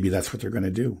maybe that's what they're going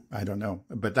to do. I don't know.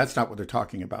 But that's not what they're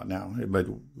talking about now. But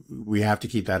we have to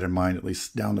keep that in mind, at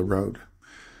least down the road.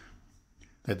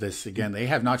 That this, again, they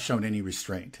have not shown any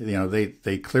restraint.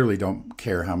 They clearly don't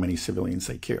care how many civilians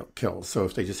they kill. So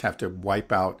if they just have to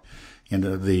wipe out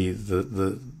into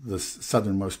the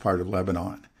southernmost part of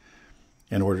Lebanon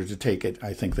in order to take it,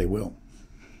 I think they will.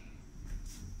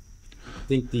 I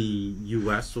think the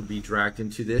U.S. will be dragged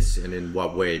into this, and in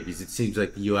what way? Because it seems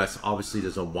like the U.S. obviously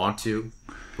doesn't want to,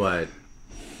 but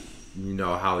you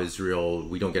know how Israel,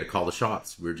 we don't get to call the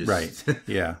shots. We're just... Right.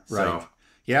 Yeah, right.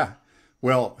 Yeah.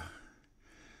 Well,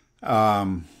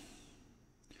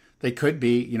 they could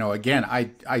be, again,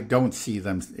 I don't see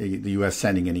the U.S.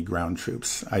 sending any ground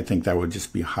troops. I think that would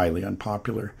just be highly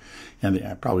unpopular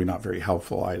and probably not very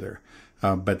helpful either.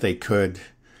 But they could,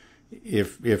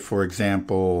 if for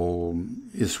example,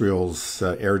 Israel's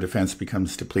air defense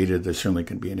becomes depleted, there certainly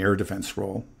can be an air defense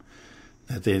role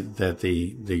that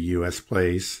the U.S.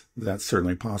 plays. That's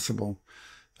certainly possible.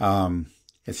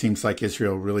 It seems like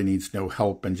Israel really needs no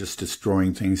help in just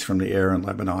destroying things from the air in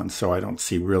Lebanon. So I don't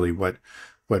see really what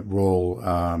role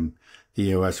the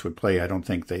U.S. would play. I don't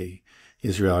think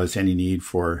Israel has any need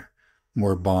for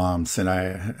more bombs, and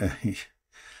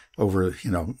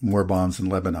more bombs in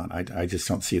Lebanon. I just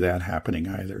don't see that happening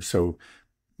either. So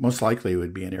most likely it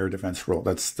would be an air defense role.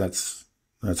 That's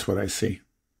what I see.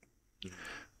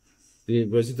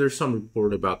 Wasn't there some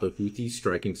report about the Houthis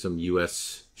striking some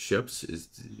U.S. ships?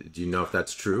 Do you know if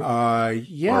that's true?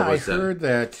 Yeah, I heard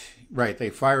that. Right, they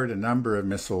fired a number of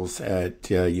missiles at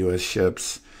U.S.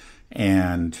 ships,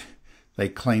 and they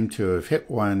claim to have hit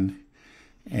one.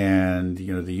 And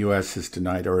the U.S. has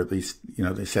denied, or at least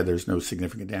they said there's no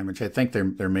significant damage. I think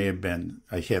there may have been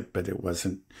a hit, but it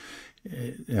wasn't.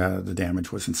 The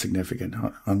damage wasn't significant.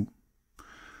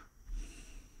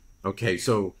 Okay,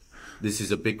 so this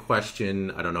is a big question.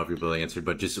 I don't know if you're able to answer,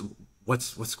 but just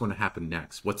what's going to happen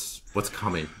next? What's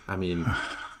coming? I mean,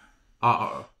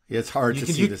 it's hard to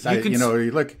see this.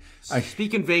 You look.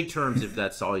 Speak in vague terms if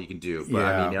that's all you can do.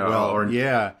 But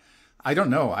yeah. I don't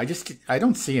know. I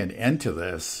don't see an end to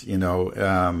this.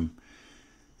 Okay,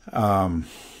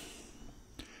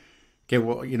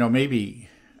 well, maybe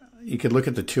you could look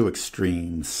at the two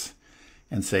extremes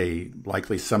and say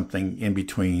likely something in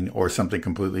between or something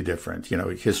completely different.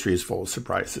 History is full of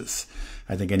surprises.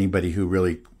 I think anybody who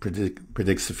really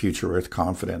predicts the future with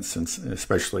confidence, and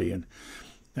especially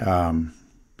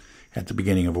at the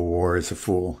beginning of a war, is a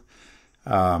fool.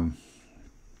 Okay,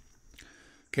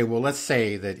 well, let's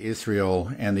say that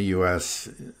Israel and the U.S.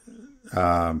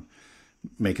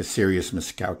 Make a serious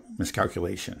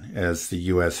miscalculation, as the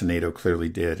U.S. and NATO clearly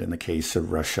did in the case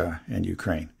of Russia and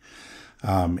Ukraine.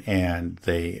 And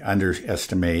they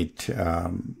underestimate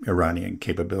Iranian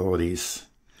capabilities.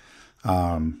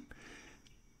 Their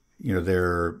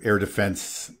air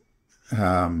defense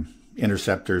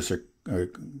interceptors are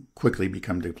quickly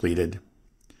become depleted,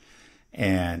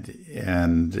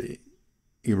 and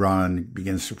Iran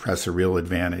begins to press a real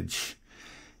advantage,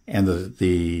 and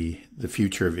the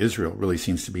future of Israel really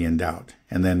seems to be in doubt.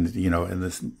 And then in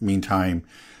this meantime,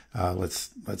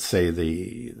 let's say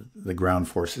the ground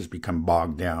forces become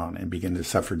bogged down and begin to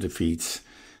suffer defeats.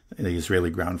 The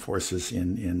Israeli ground forces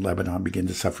in Lebanon begin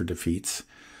to suffer defeats.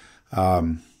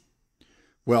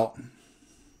 Well,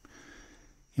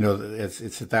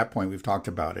 it's at that point we've talked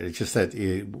about it. It's just that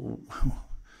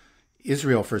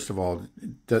Israel, first of all,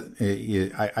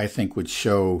 I think would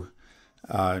show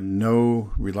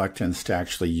no reluctance to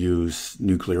actually use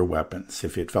nuclear weapons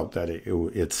if it felt that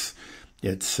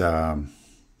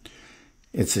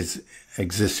its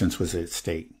existence was at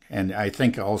stake. And I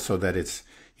think also that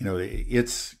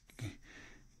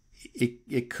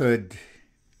it could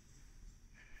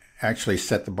actually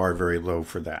set the bar very low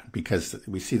for that, because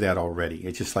we see that already.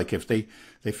 It's just like if they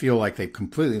feel like they've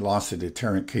completely lost the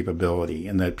deterrent capability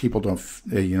and that people don't,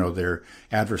 their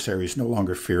adversaries no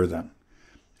longer fear them,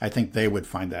 I think they would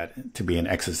find that to be an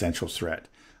existential threat.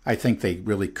 I think they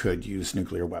really could use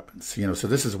nuclear weapons. So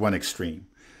this is one extreme.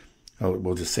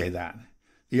 We'll just say that.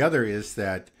 The other is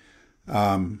that,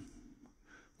 for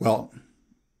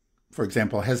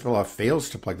example, Hezbollah fails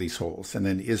to plug these holes, and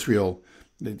then Israel,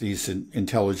 these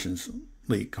intelligence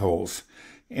leak holes,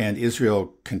 and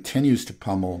Israel continues to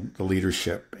pummel the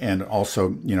leadership, and also,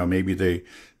 maybe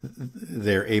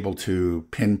they're able to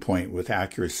pinpoint with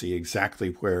accuracy exactly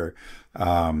where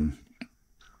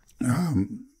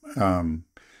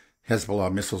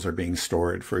Hezbollah missiles are being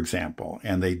stored, for example,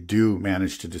 and they do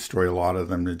manage to destroy a lot of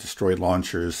them, to destroy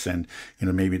launchers, and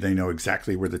maybe they know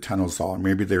exactly where the tunnels are.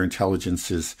 Maybe their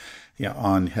intelligence is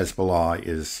on Hezbollah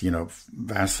is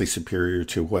vastly superior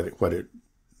to what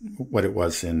it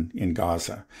was in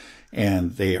Gaza,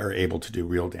 and they are able to do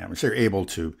real damage. They're able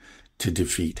to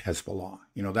defeat Hezbollah.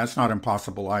 That's not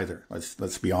impossible either.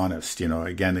 Let's be honest.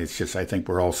 Again, it's just, I think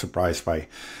we're all surprised by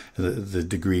the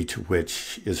degree to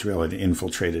which Israel had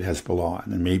infiltrated Hezbollah,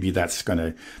 and maybe that's going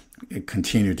to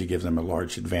continue to give them a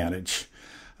large advantage.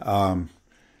 And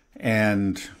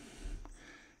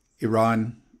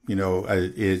Iran,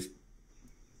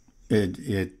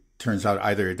 it turns out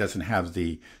either it doesn't have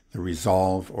the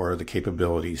resolve or the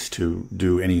capabilities to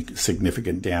do any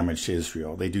significant damage to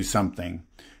Israel. They do something,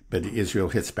 but Israel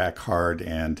hits back hard,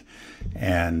 and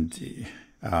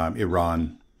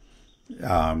Iran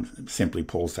simply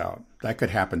pulls out. That could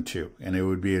happen too, and it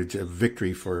would be a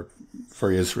victory for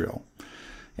Israel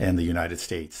and the United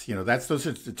States. Those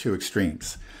are the two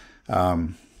extremes.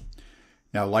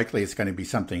 Now, likely it's going to be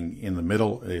something in the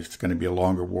middle. It's going to be a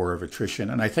longer war of attrition,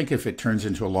 and I think if it turns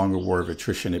into a longer war of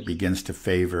attrition, it begins to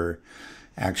favor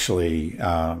actually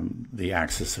the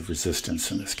axis of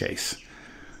resistance in this case.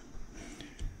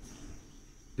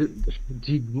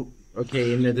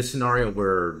 Okay, in the scenario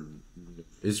where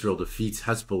Israel defeats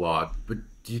Hezbollah, but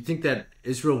do you think that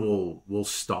Israel will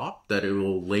stop, that it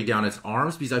will lay down its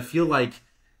arms? Because I feel like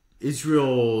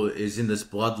Israel is in this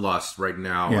bloodlust right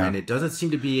now, and it doesn't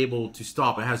seem to be able to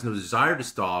stop. It has no desire to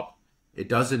stop. It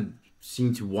doesn't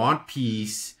seem to want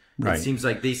peace. Right. It seems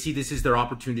like they see this as their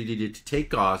opportunity to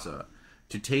take Gaza,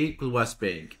 to take the West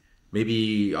Bank,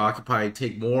 maybe occupy,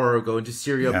 take more, go into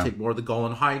Syria, take more of the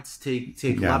Golan Heights,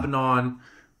 take Lebanon.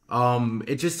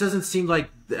 It just doesn't seem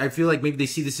like, I feel like maybe they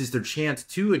see this as their chance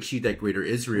to achieve that greater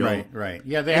Israel. Right.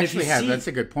 Yeah, they actually have. That's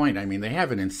a good point. I mean, they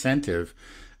have an incentive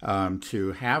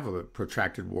to have a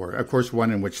protracted war. Of course,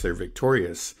 one in which they're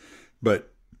victorious.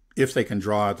 But if they can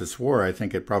draw out this war, I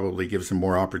think it probably gives them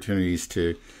more opportunities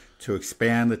to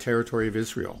expand the territory of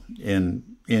Israel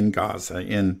in Gaza,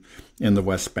 in the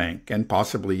West Bank, and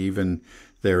possibly even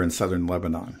there in southern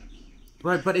Lebanon.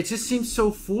 Right, but it just seems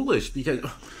so foolish because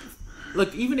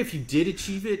look, even if you did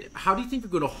achieve it, how do you think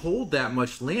you're going to hold that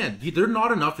much land? There are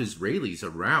not enough Israelis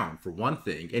around, for one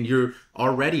thing. And you're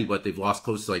already, they've lost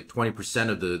close to like 20%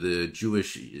 of the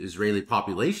Jewish Israeli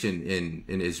population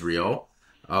in Israel.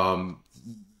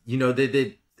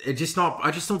 It just not,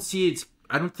 I just don't see it.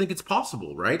 I don't think it's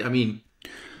possible, right? I mean,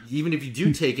 even if you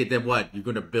do take it, then what? You're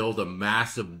going to build a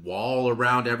massive wall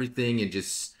around everything and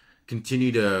just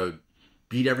continue to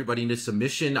beat everybody into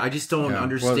submission. I just don't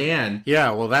understand.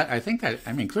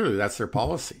 Clearly that's their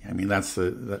policy. I mean, that's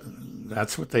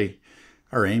what they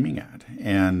are aiming at,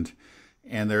 and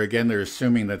they're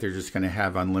assuming that they're just going to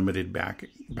have unlimited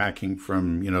backing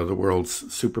from the world's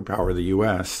superpower, the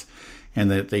U.S., and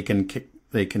that they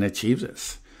can achieve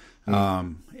this.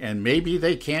 And maybe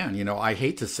they can. I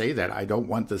hate to say that. I don't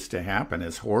want this to happen.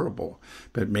 It's horrible,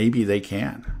 but maybe they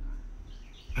can.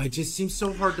 It just seems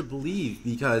so hard to believe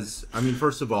because, I mean,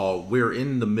 first of all, we're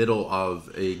in the middle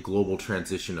of a global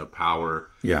transition of power.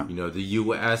 Yeah. The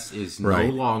U.S. is no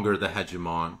longer the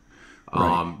hegemon.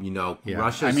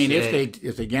 Russia. I mean,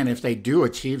 if they do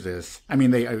achieve this, I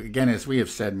mean, as we have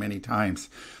said many times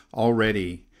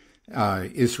already,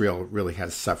 Israel really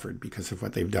has suffered because of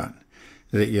what they've done.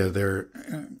 Their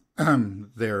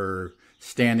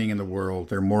standing in the world,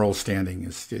 their moral standing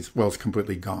is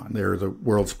completely gone. They're the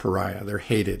world's pariah. They're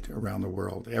hated around the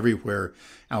world, everywhere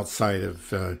outside of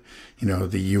the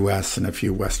U.S. and a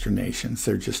few Western nations.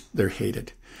 They're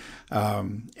hated,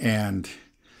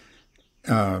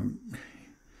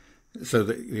 so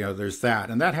there's that,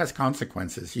 and that has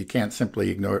consequences. You can't simply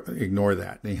ignore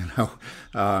that, and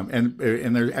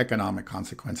there are economic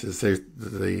consequences.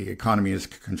 The economy is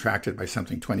contracted by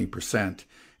something 20%,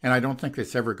 and I don't think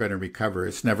it's ever going to recover.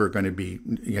 It's never going to be,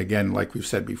 again, like we've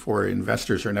said before,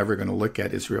 investors are never going to look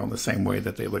at Israel in the same way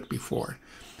that they looked before.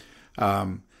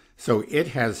 So it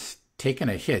has taken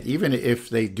a hit, even if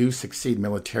they do succeed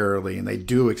militarily and they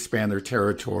do expand their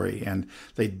territory and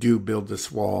they do build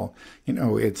this wall.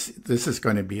 This is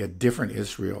going to be a different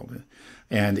Israel,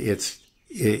 and they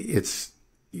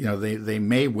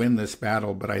may win this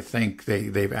battle, but I think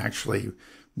they've actually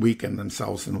weakened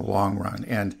themselves in the long run.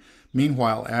 And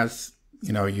meanwhile, as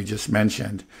you just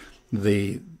mentioned,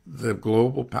 the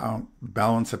global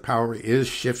balance of power is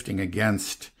shifting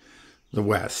against the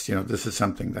West. This is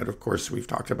something that, of course, we've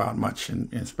talked about much,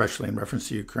 and especially in reference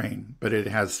to Ukraine, but it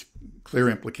has clear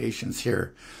implications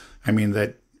here. I mean,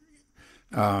 that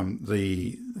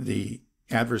the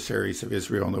adversaries of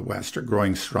Israel in the West are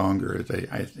growing stronger.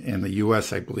 And the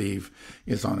U.S., I believe,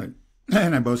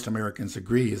 and most Americans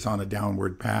agree, is on a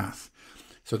downward path.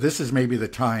 So this is maybe the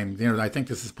time, I think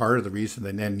this is part of the reason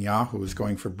that Netanyahu is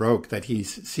going for broke, that he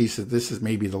sees that this is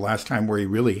maybe the last time where he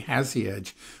really has the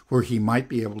edge, where he might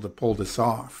be able to pull this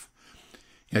off.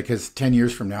 Because 10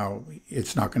 years from now,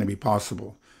 it's not going to be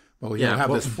possible. Well, he'll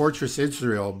have this fortress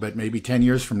Israel, but maybe 10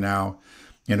 years from now,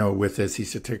 with this,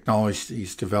 he's a technology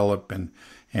he's developed, and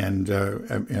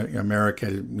America,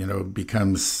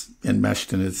 becomes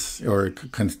enmeshed in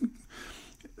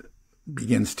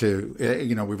begins to,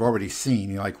 we've already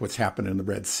seen, like what's happened in the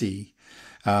Red Sea,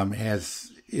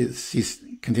 he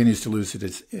continues to lose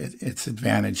its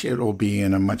advantage. It will be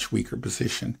in a much weaker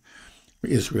position.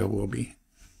 Israel will be.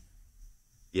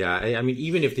 Yeah, I mean,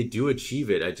 even if they do achieve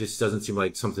it, it just doesn't seem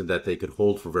like something that they could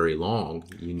hold for very long.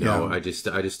 I just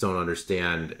don't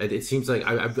understand. It seems like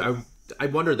I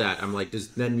wonder that. I'm like, does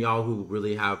Netanyahu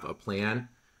really have a plan?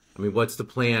 I mean, what's the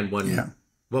plan when? Yeah.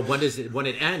 Well, when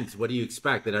it ends, what do you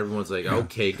expect? That everyone's like,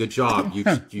 okay, good job. You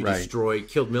destroyed,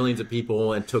 killed millions of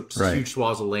people and took huge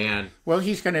swaths of land. Well,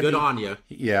 he's going to good on you.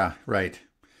 Yeah, right.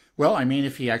 Well, I mean,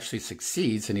 if he actually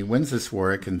succeeds and he wins this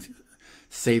war, it can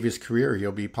save his career.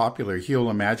 He'll be popular. He'll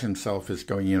imagine himself as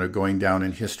going down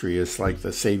in history as like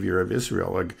the savior of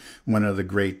Israel, like one of the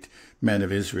great men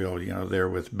of Israel, there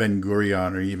with Ben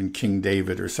Gurion or even King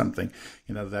David or something.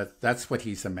 That's what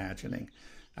he's imagining.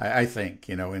 I think,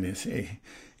 so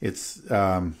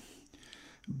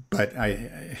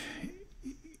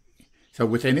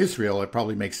within Israel, it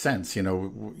probably makes sense.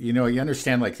 You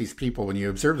understand, like, these people, when you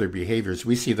observe their behaviors,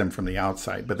 we see them from the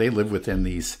outside, but they live within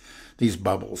these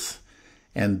bubbles.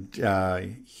 And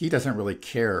he doesn't really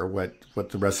care what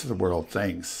the rest of the world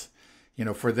thinks.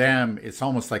 For them, it's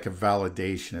almost like a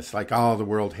validation. It's like, oh, the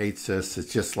world hates us.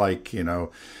 It's just like,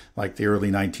 like the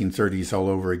early 1930s all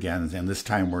over again. And this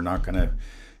time we're not going to,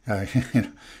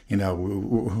 we're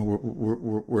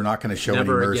not going to show any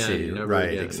mercy. Again,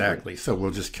 right, again. Exactly. So we'll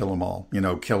just kill them all,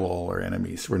 kill all our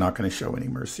enemies. We're not going to show any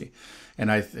mercy.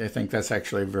 And I think that's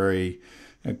actually very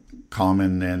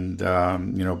common and,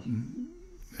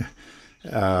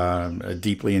 a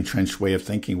deeply entrenched way of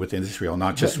thinking within Israel,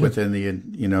 not just within the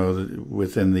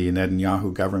within the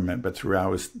Netanyahu government, but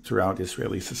throughout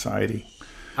Israeli society.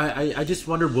 I just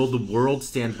wonder, will the world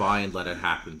stand by and let it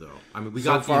happen, though? I mean, we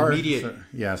got so far, the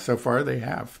immediate... so far they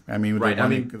have. I mean, right,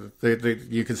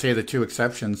 you could say the two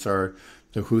exceptions are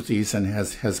the Houthis and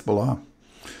Hezbollah.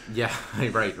 Yeah,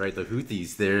 right. The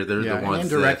Houthis, they're the ones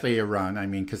and indirectly Iran. I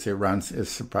mean, because Iran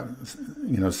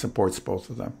supports both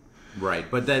of them. Right,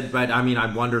 but I mean,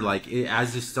 I wonder, like,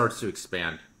 as this starts to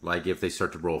expand, like if they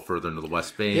start to roll further into the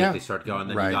West Bank, they start going.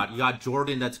 Then you got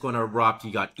Jordan that's going to erupt.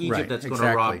 You got Egypt that's going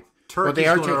to erupt. Well, they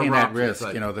are taking that risk.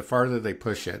 Like, the farther they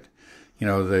push it,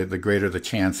 the greater the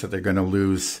chance that they're going to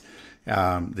lose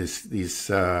these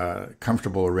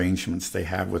comfortable arrangements they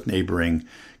have with neighboring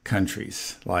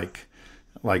countries like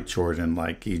Jordan,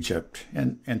 like Egypt,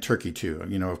 and Turkey too.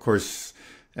 Of course,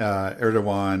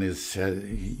 Erdogan is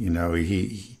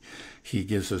he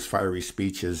gives those fiery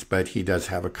speeches, but he does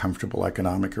have a comfortable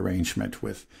economic arrangement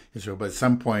with Israel. But at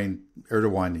some point,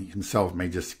 Erdogan himself may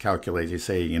just calculate, this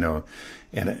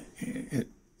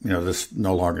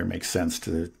no longer makes sense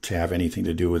to have anything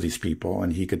to do with these people,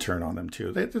 and he could turn on them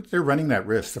too. They're running that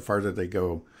risk. The farther they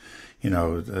go,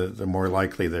 the more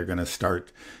likely they're going to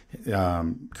start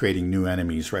creating new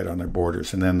enemies right on their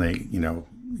borders, and then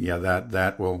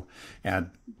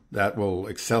that will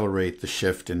accelerate the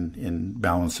shift in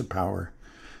balance of power,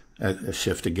 a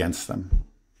shift against them.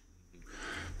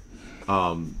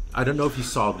 I don't know if you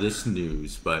saw this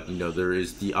news, but there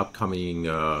is the upcoming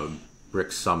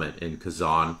BRICS summit in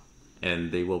Kazan,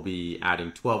 and they will be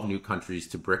adding 12 new countries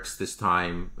to BRICS this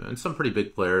time, and some pretty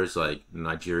big players like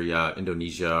Nigeria,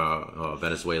 Indonesia,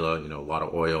 Venezuela. A lot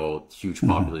of oil, huge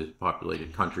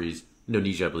populated countries.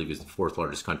 Indonesia, I believe, is the fourth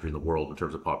largest country in the world in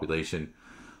terms of population.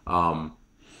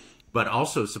 But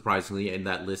also, surprisingly, in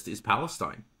that list is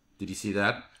Palestine. Did you see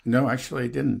that? No, actually, I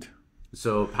didn't.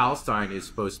 So Palestine is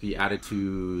supposed to be added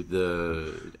to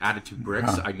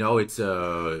BRICS. I know it's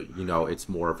it's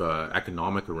more of an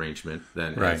economic arrangement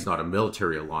than it's not a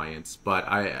military alliance. But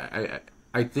I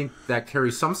think that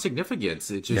carries some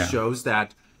significance. It just shows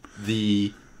that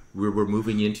we're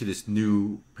moving into this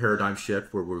new paradigm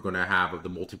shift where we're going to have the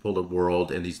multipolar world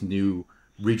and these new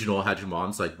regional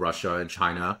hegemons like Russia and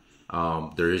China.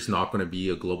 There is not going to be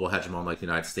a global hegemon like the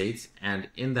United States. And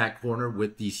in that corner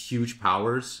with these huge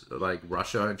powers like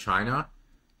Russia and China,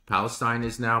 Palestine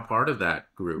is now part of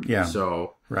that group. Yeah.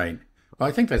 So, right. Well,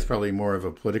 I think that's probably more of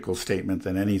a political statement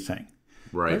than anything.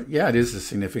 Right. But yeah, it is a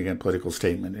significant political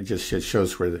statement. It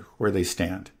shows where they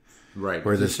stand. Right.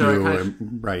 Where this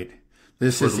right.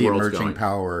 This is the emerging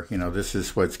power. This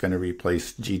is what's going to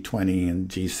replace G20 and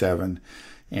G7.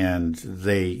 And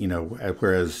they,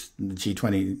 whereas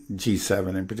G20,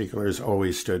 G7 in particular has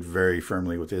always stood very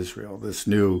firmly with Israel. This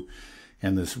new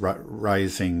and this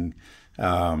rising,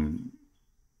 not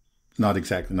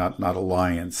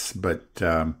alliance, but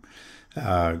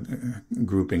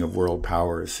grouping of world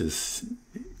powers is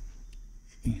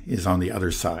on the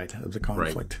other side of the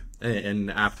conflict. Right. And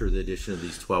after the addition of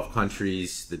these 12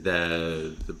 countries, the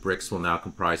BRICS will now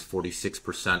comprise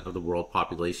 46% of the world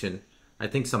population. I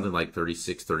think something like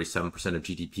 36, 37% of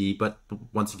GDP. But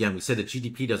once again, we said that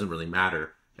GDP doesn't really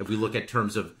matter. If we look at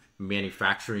terms of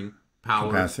manufacturing power,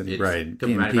 capacity, right? In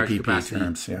PPP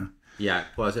terms, yeah. Yeah,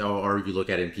 plus, or if you look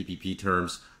at it in PPP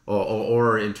terms,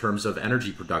 or in terms of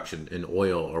energy production in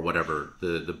oil or whatever,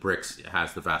 the BRICS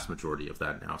has the vast majority of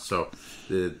that now. So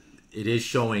it is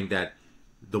showing that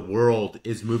the world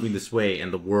is moving this way,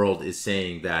 and the world is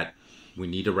saying that we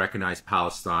need to recognize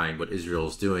Palestine. What Israel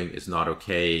is doing is not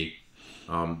okay.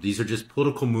 These are just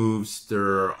political moves.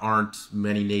 There aren't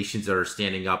many nations that are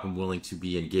standing up and willing to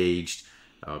be engaged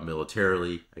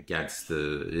militarily against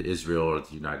Israel or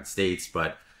the United States.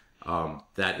 But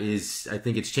that is, I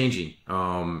think it's changing.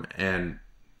 And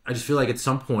I just feel like at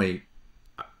some point,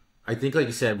 I think, like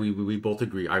you said, we both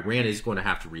agree, Iran is going to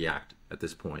have to react at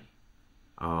this point.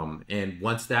 And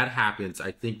once that happens,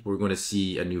 I think we're going to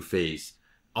see a new phase.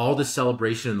 All the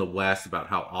celebration in the West about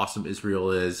how awesome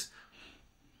Israel is,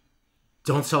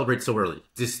 don't celebrate so early.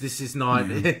 This is not,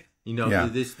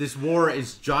 this war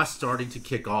is just starting to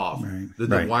kick off. Right.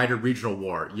 The wider regional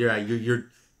war. Yeah,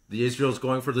 the Israel's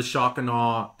going for the shock and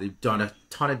awe. They've done a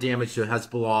ton of damage to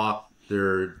Hezbollah.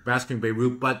 They're massacring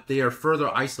Beirut, but they are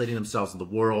further isolating themselves in the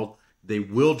world. They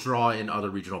will draw in other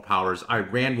regional powers.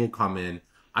 Iran will come in.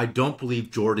 I don't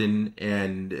believe Jordan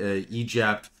and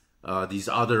Egypt, these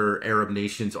other Arab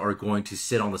nations, are going to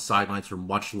sit on the sidelines for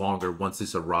much longer once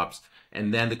this erupts.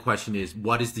 And then the question is,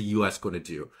 what is the U.S. going to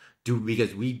do?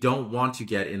 Because we don't want to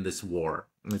get in this war.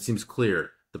 And it seems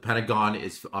clear The Pentagon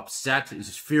is upset,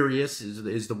 is furious,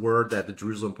 is the word that the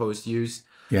Jerusalem Post used.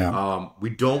 Yeah. We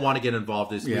don't want to get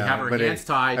involved. We have our hands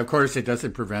tied. Of course, it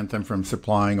doesn't prevent them from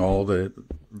supplying all the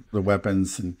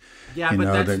weapons and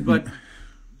but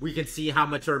we can see how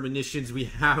much ammunitions we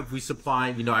have. We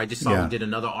supply. I just saw we did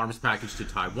another arms package to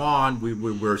Taiwan.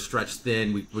 We're stretched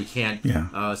thin. We can't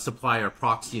supply our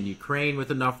proxy in Ukraine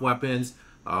with enough weapons.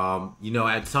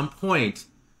 At some point,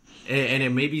 and it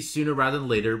may be sooner rather than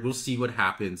later, we'll see what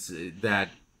happens. That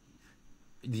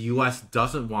the U.S.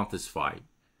 doesn't want this fight.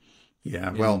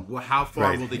 Yeah, well, how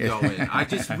far will they go in? I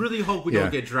just really hope we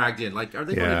don't get dragged in. Like, are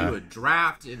they going to do a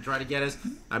draft and try to get us?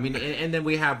 I mean, and then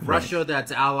we have Russia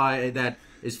that's that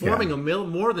is forming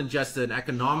more than just an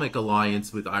economic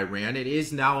alliance with Iran. It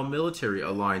is now a military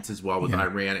alliance as well with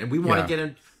Iran, and we want to get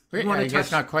in. I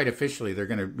guess not quite officially. They're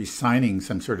going to be signing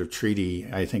some sort of treaty,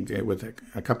 I think, with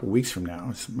a couple of weeks from now,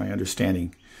 is my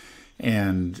understanding.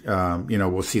 And,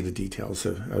 we'll see the details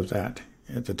of that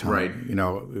at the time. Right.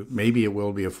 Maybe it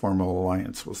will be a formal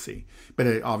alliance. We'll see.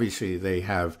 But obviously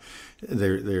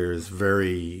there's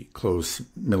very close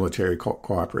military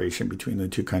cooperation between the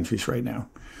two countries right now.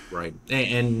 Right.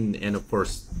 And of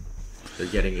course, they're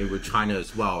getting it with China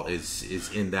as well is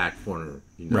in that corner.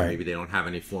 Maybe they don't have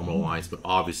any formal alliance, but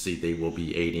obviously they will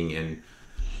be aiding, and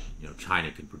China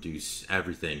can produce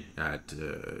everything at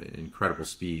incredible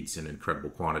speeds and incredible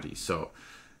quantities. So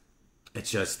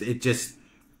it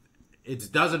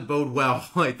doesn't bode well,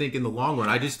 I think, in the long run.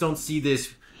 I just don't see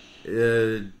this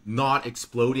not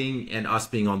exploding and us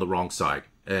being on the wrong side.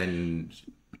 And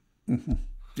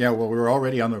yeah, well, we're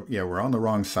already on the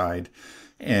wrong side,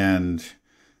 and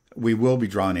we will be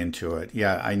drawn into it.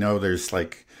 Yeah, I know there's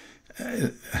like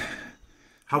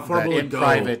how far will it go?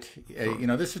 Private,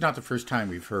 this is not the first time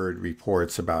we've heard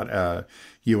reports about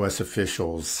U.S.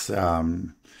 officials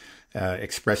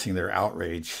expressing their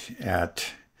outrage at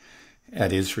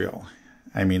Israel.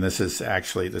 I mean, this is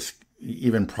actually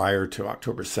even prior to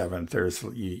October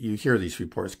 7th. You hear these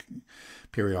reports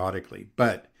periodically,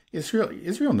 but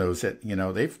Israel knows it.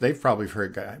 They've probably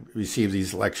received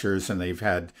these lectures, and they've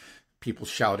had people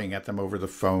shouting at them over the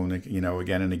phone,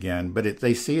 again and again. But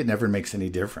they see it never makes any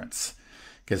difference,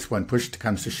 because when push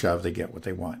comes to shove, they get what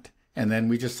they want. And then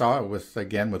we just saw it with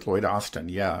Lloyd Austin.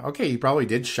 Yeah, okay, he probably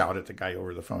did shout at the guy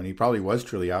over the phone. He probably was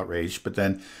truly outraged, but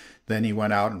then he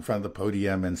went out in front of the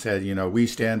podium and said, we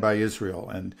stand by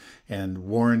Israel, and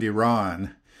warned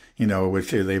Iran, which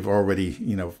they've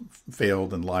already,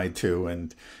 failed and lied to,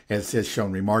 and has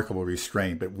shown remarkable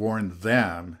restraint, but warned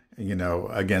them,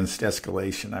 against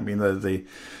escalation. I mean, the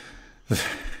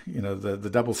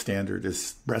double standard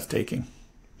is breathtaking.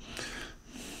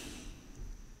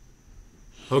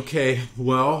 Okay,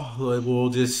 well, we'll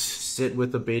just sit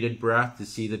with a bated breath to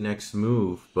see the next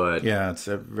move. But yeah, it's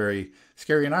a very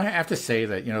scary. And I have to say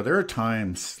that, there are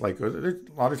times, a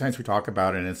lot of times we talk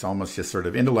about it, and it's almost just sort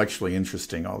of intellectually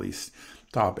interesting, all these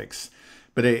topics.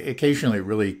 But occasionally it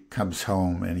really comes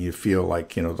home, and you feel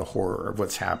like, the horror of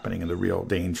what's happening and the real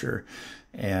danger.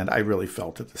 And I really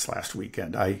felt it this last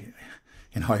weekend. I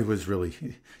was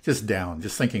really just down,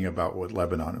 just thinking about what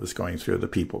Lebanon was going through, the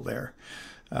people there.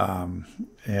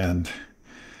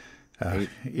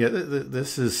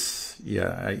 This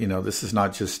is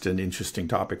not just an interesting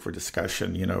topic for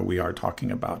discussion. We are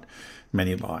talking about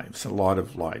many lives. A lot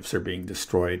of lives are being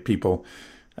destroyed. People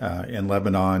in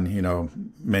Lebanon,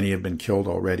 many have been killed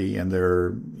already, and there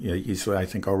are, I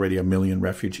think, already 1 million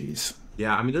refugees.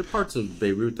 Yeah, I mean, there are parts of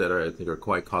Beirut that I think are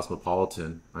quite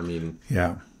cosmopolitan. I mean,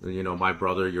 yeah, my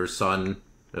brother, your son,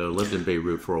 lived in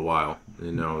Beirut for a while.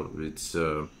 It's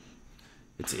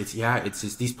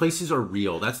just these places are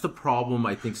real. That's the problem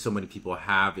I think so many people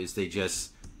have, is they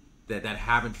just that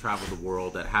haven't traveled the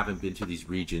world, that haven't been to these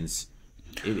regions.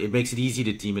 It makes it easy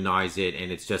to demonize it,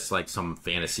 and it's just like some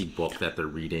fantasy book that they're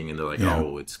reading, and they're like,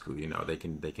 oh, it's cool. They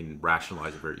can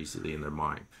rationalize it very easily in their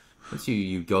mind. Once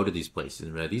you go to these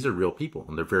places, these are real people,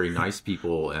 and they're very nice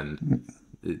people, and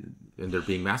they're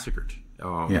being massacred.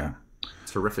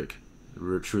 It's horrific.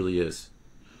 It truly is.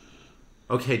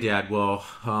 Okay, Dad. Well,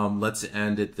 let's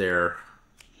end it there.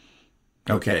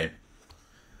 Okay.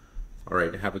 All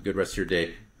right. Have a good rest of your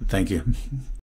day. Thank you.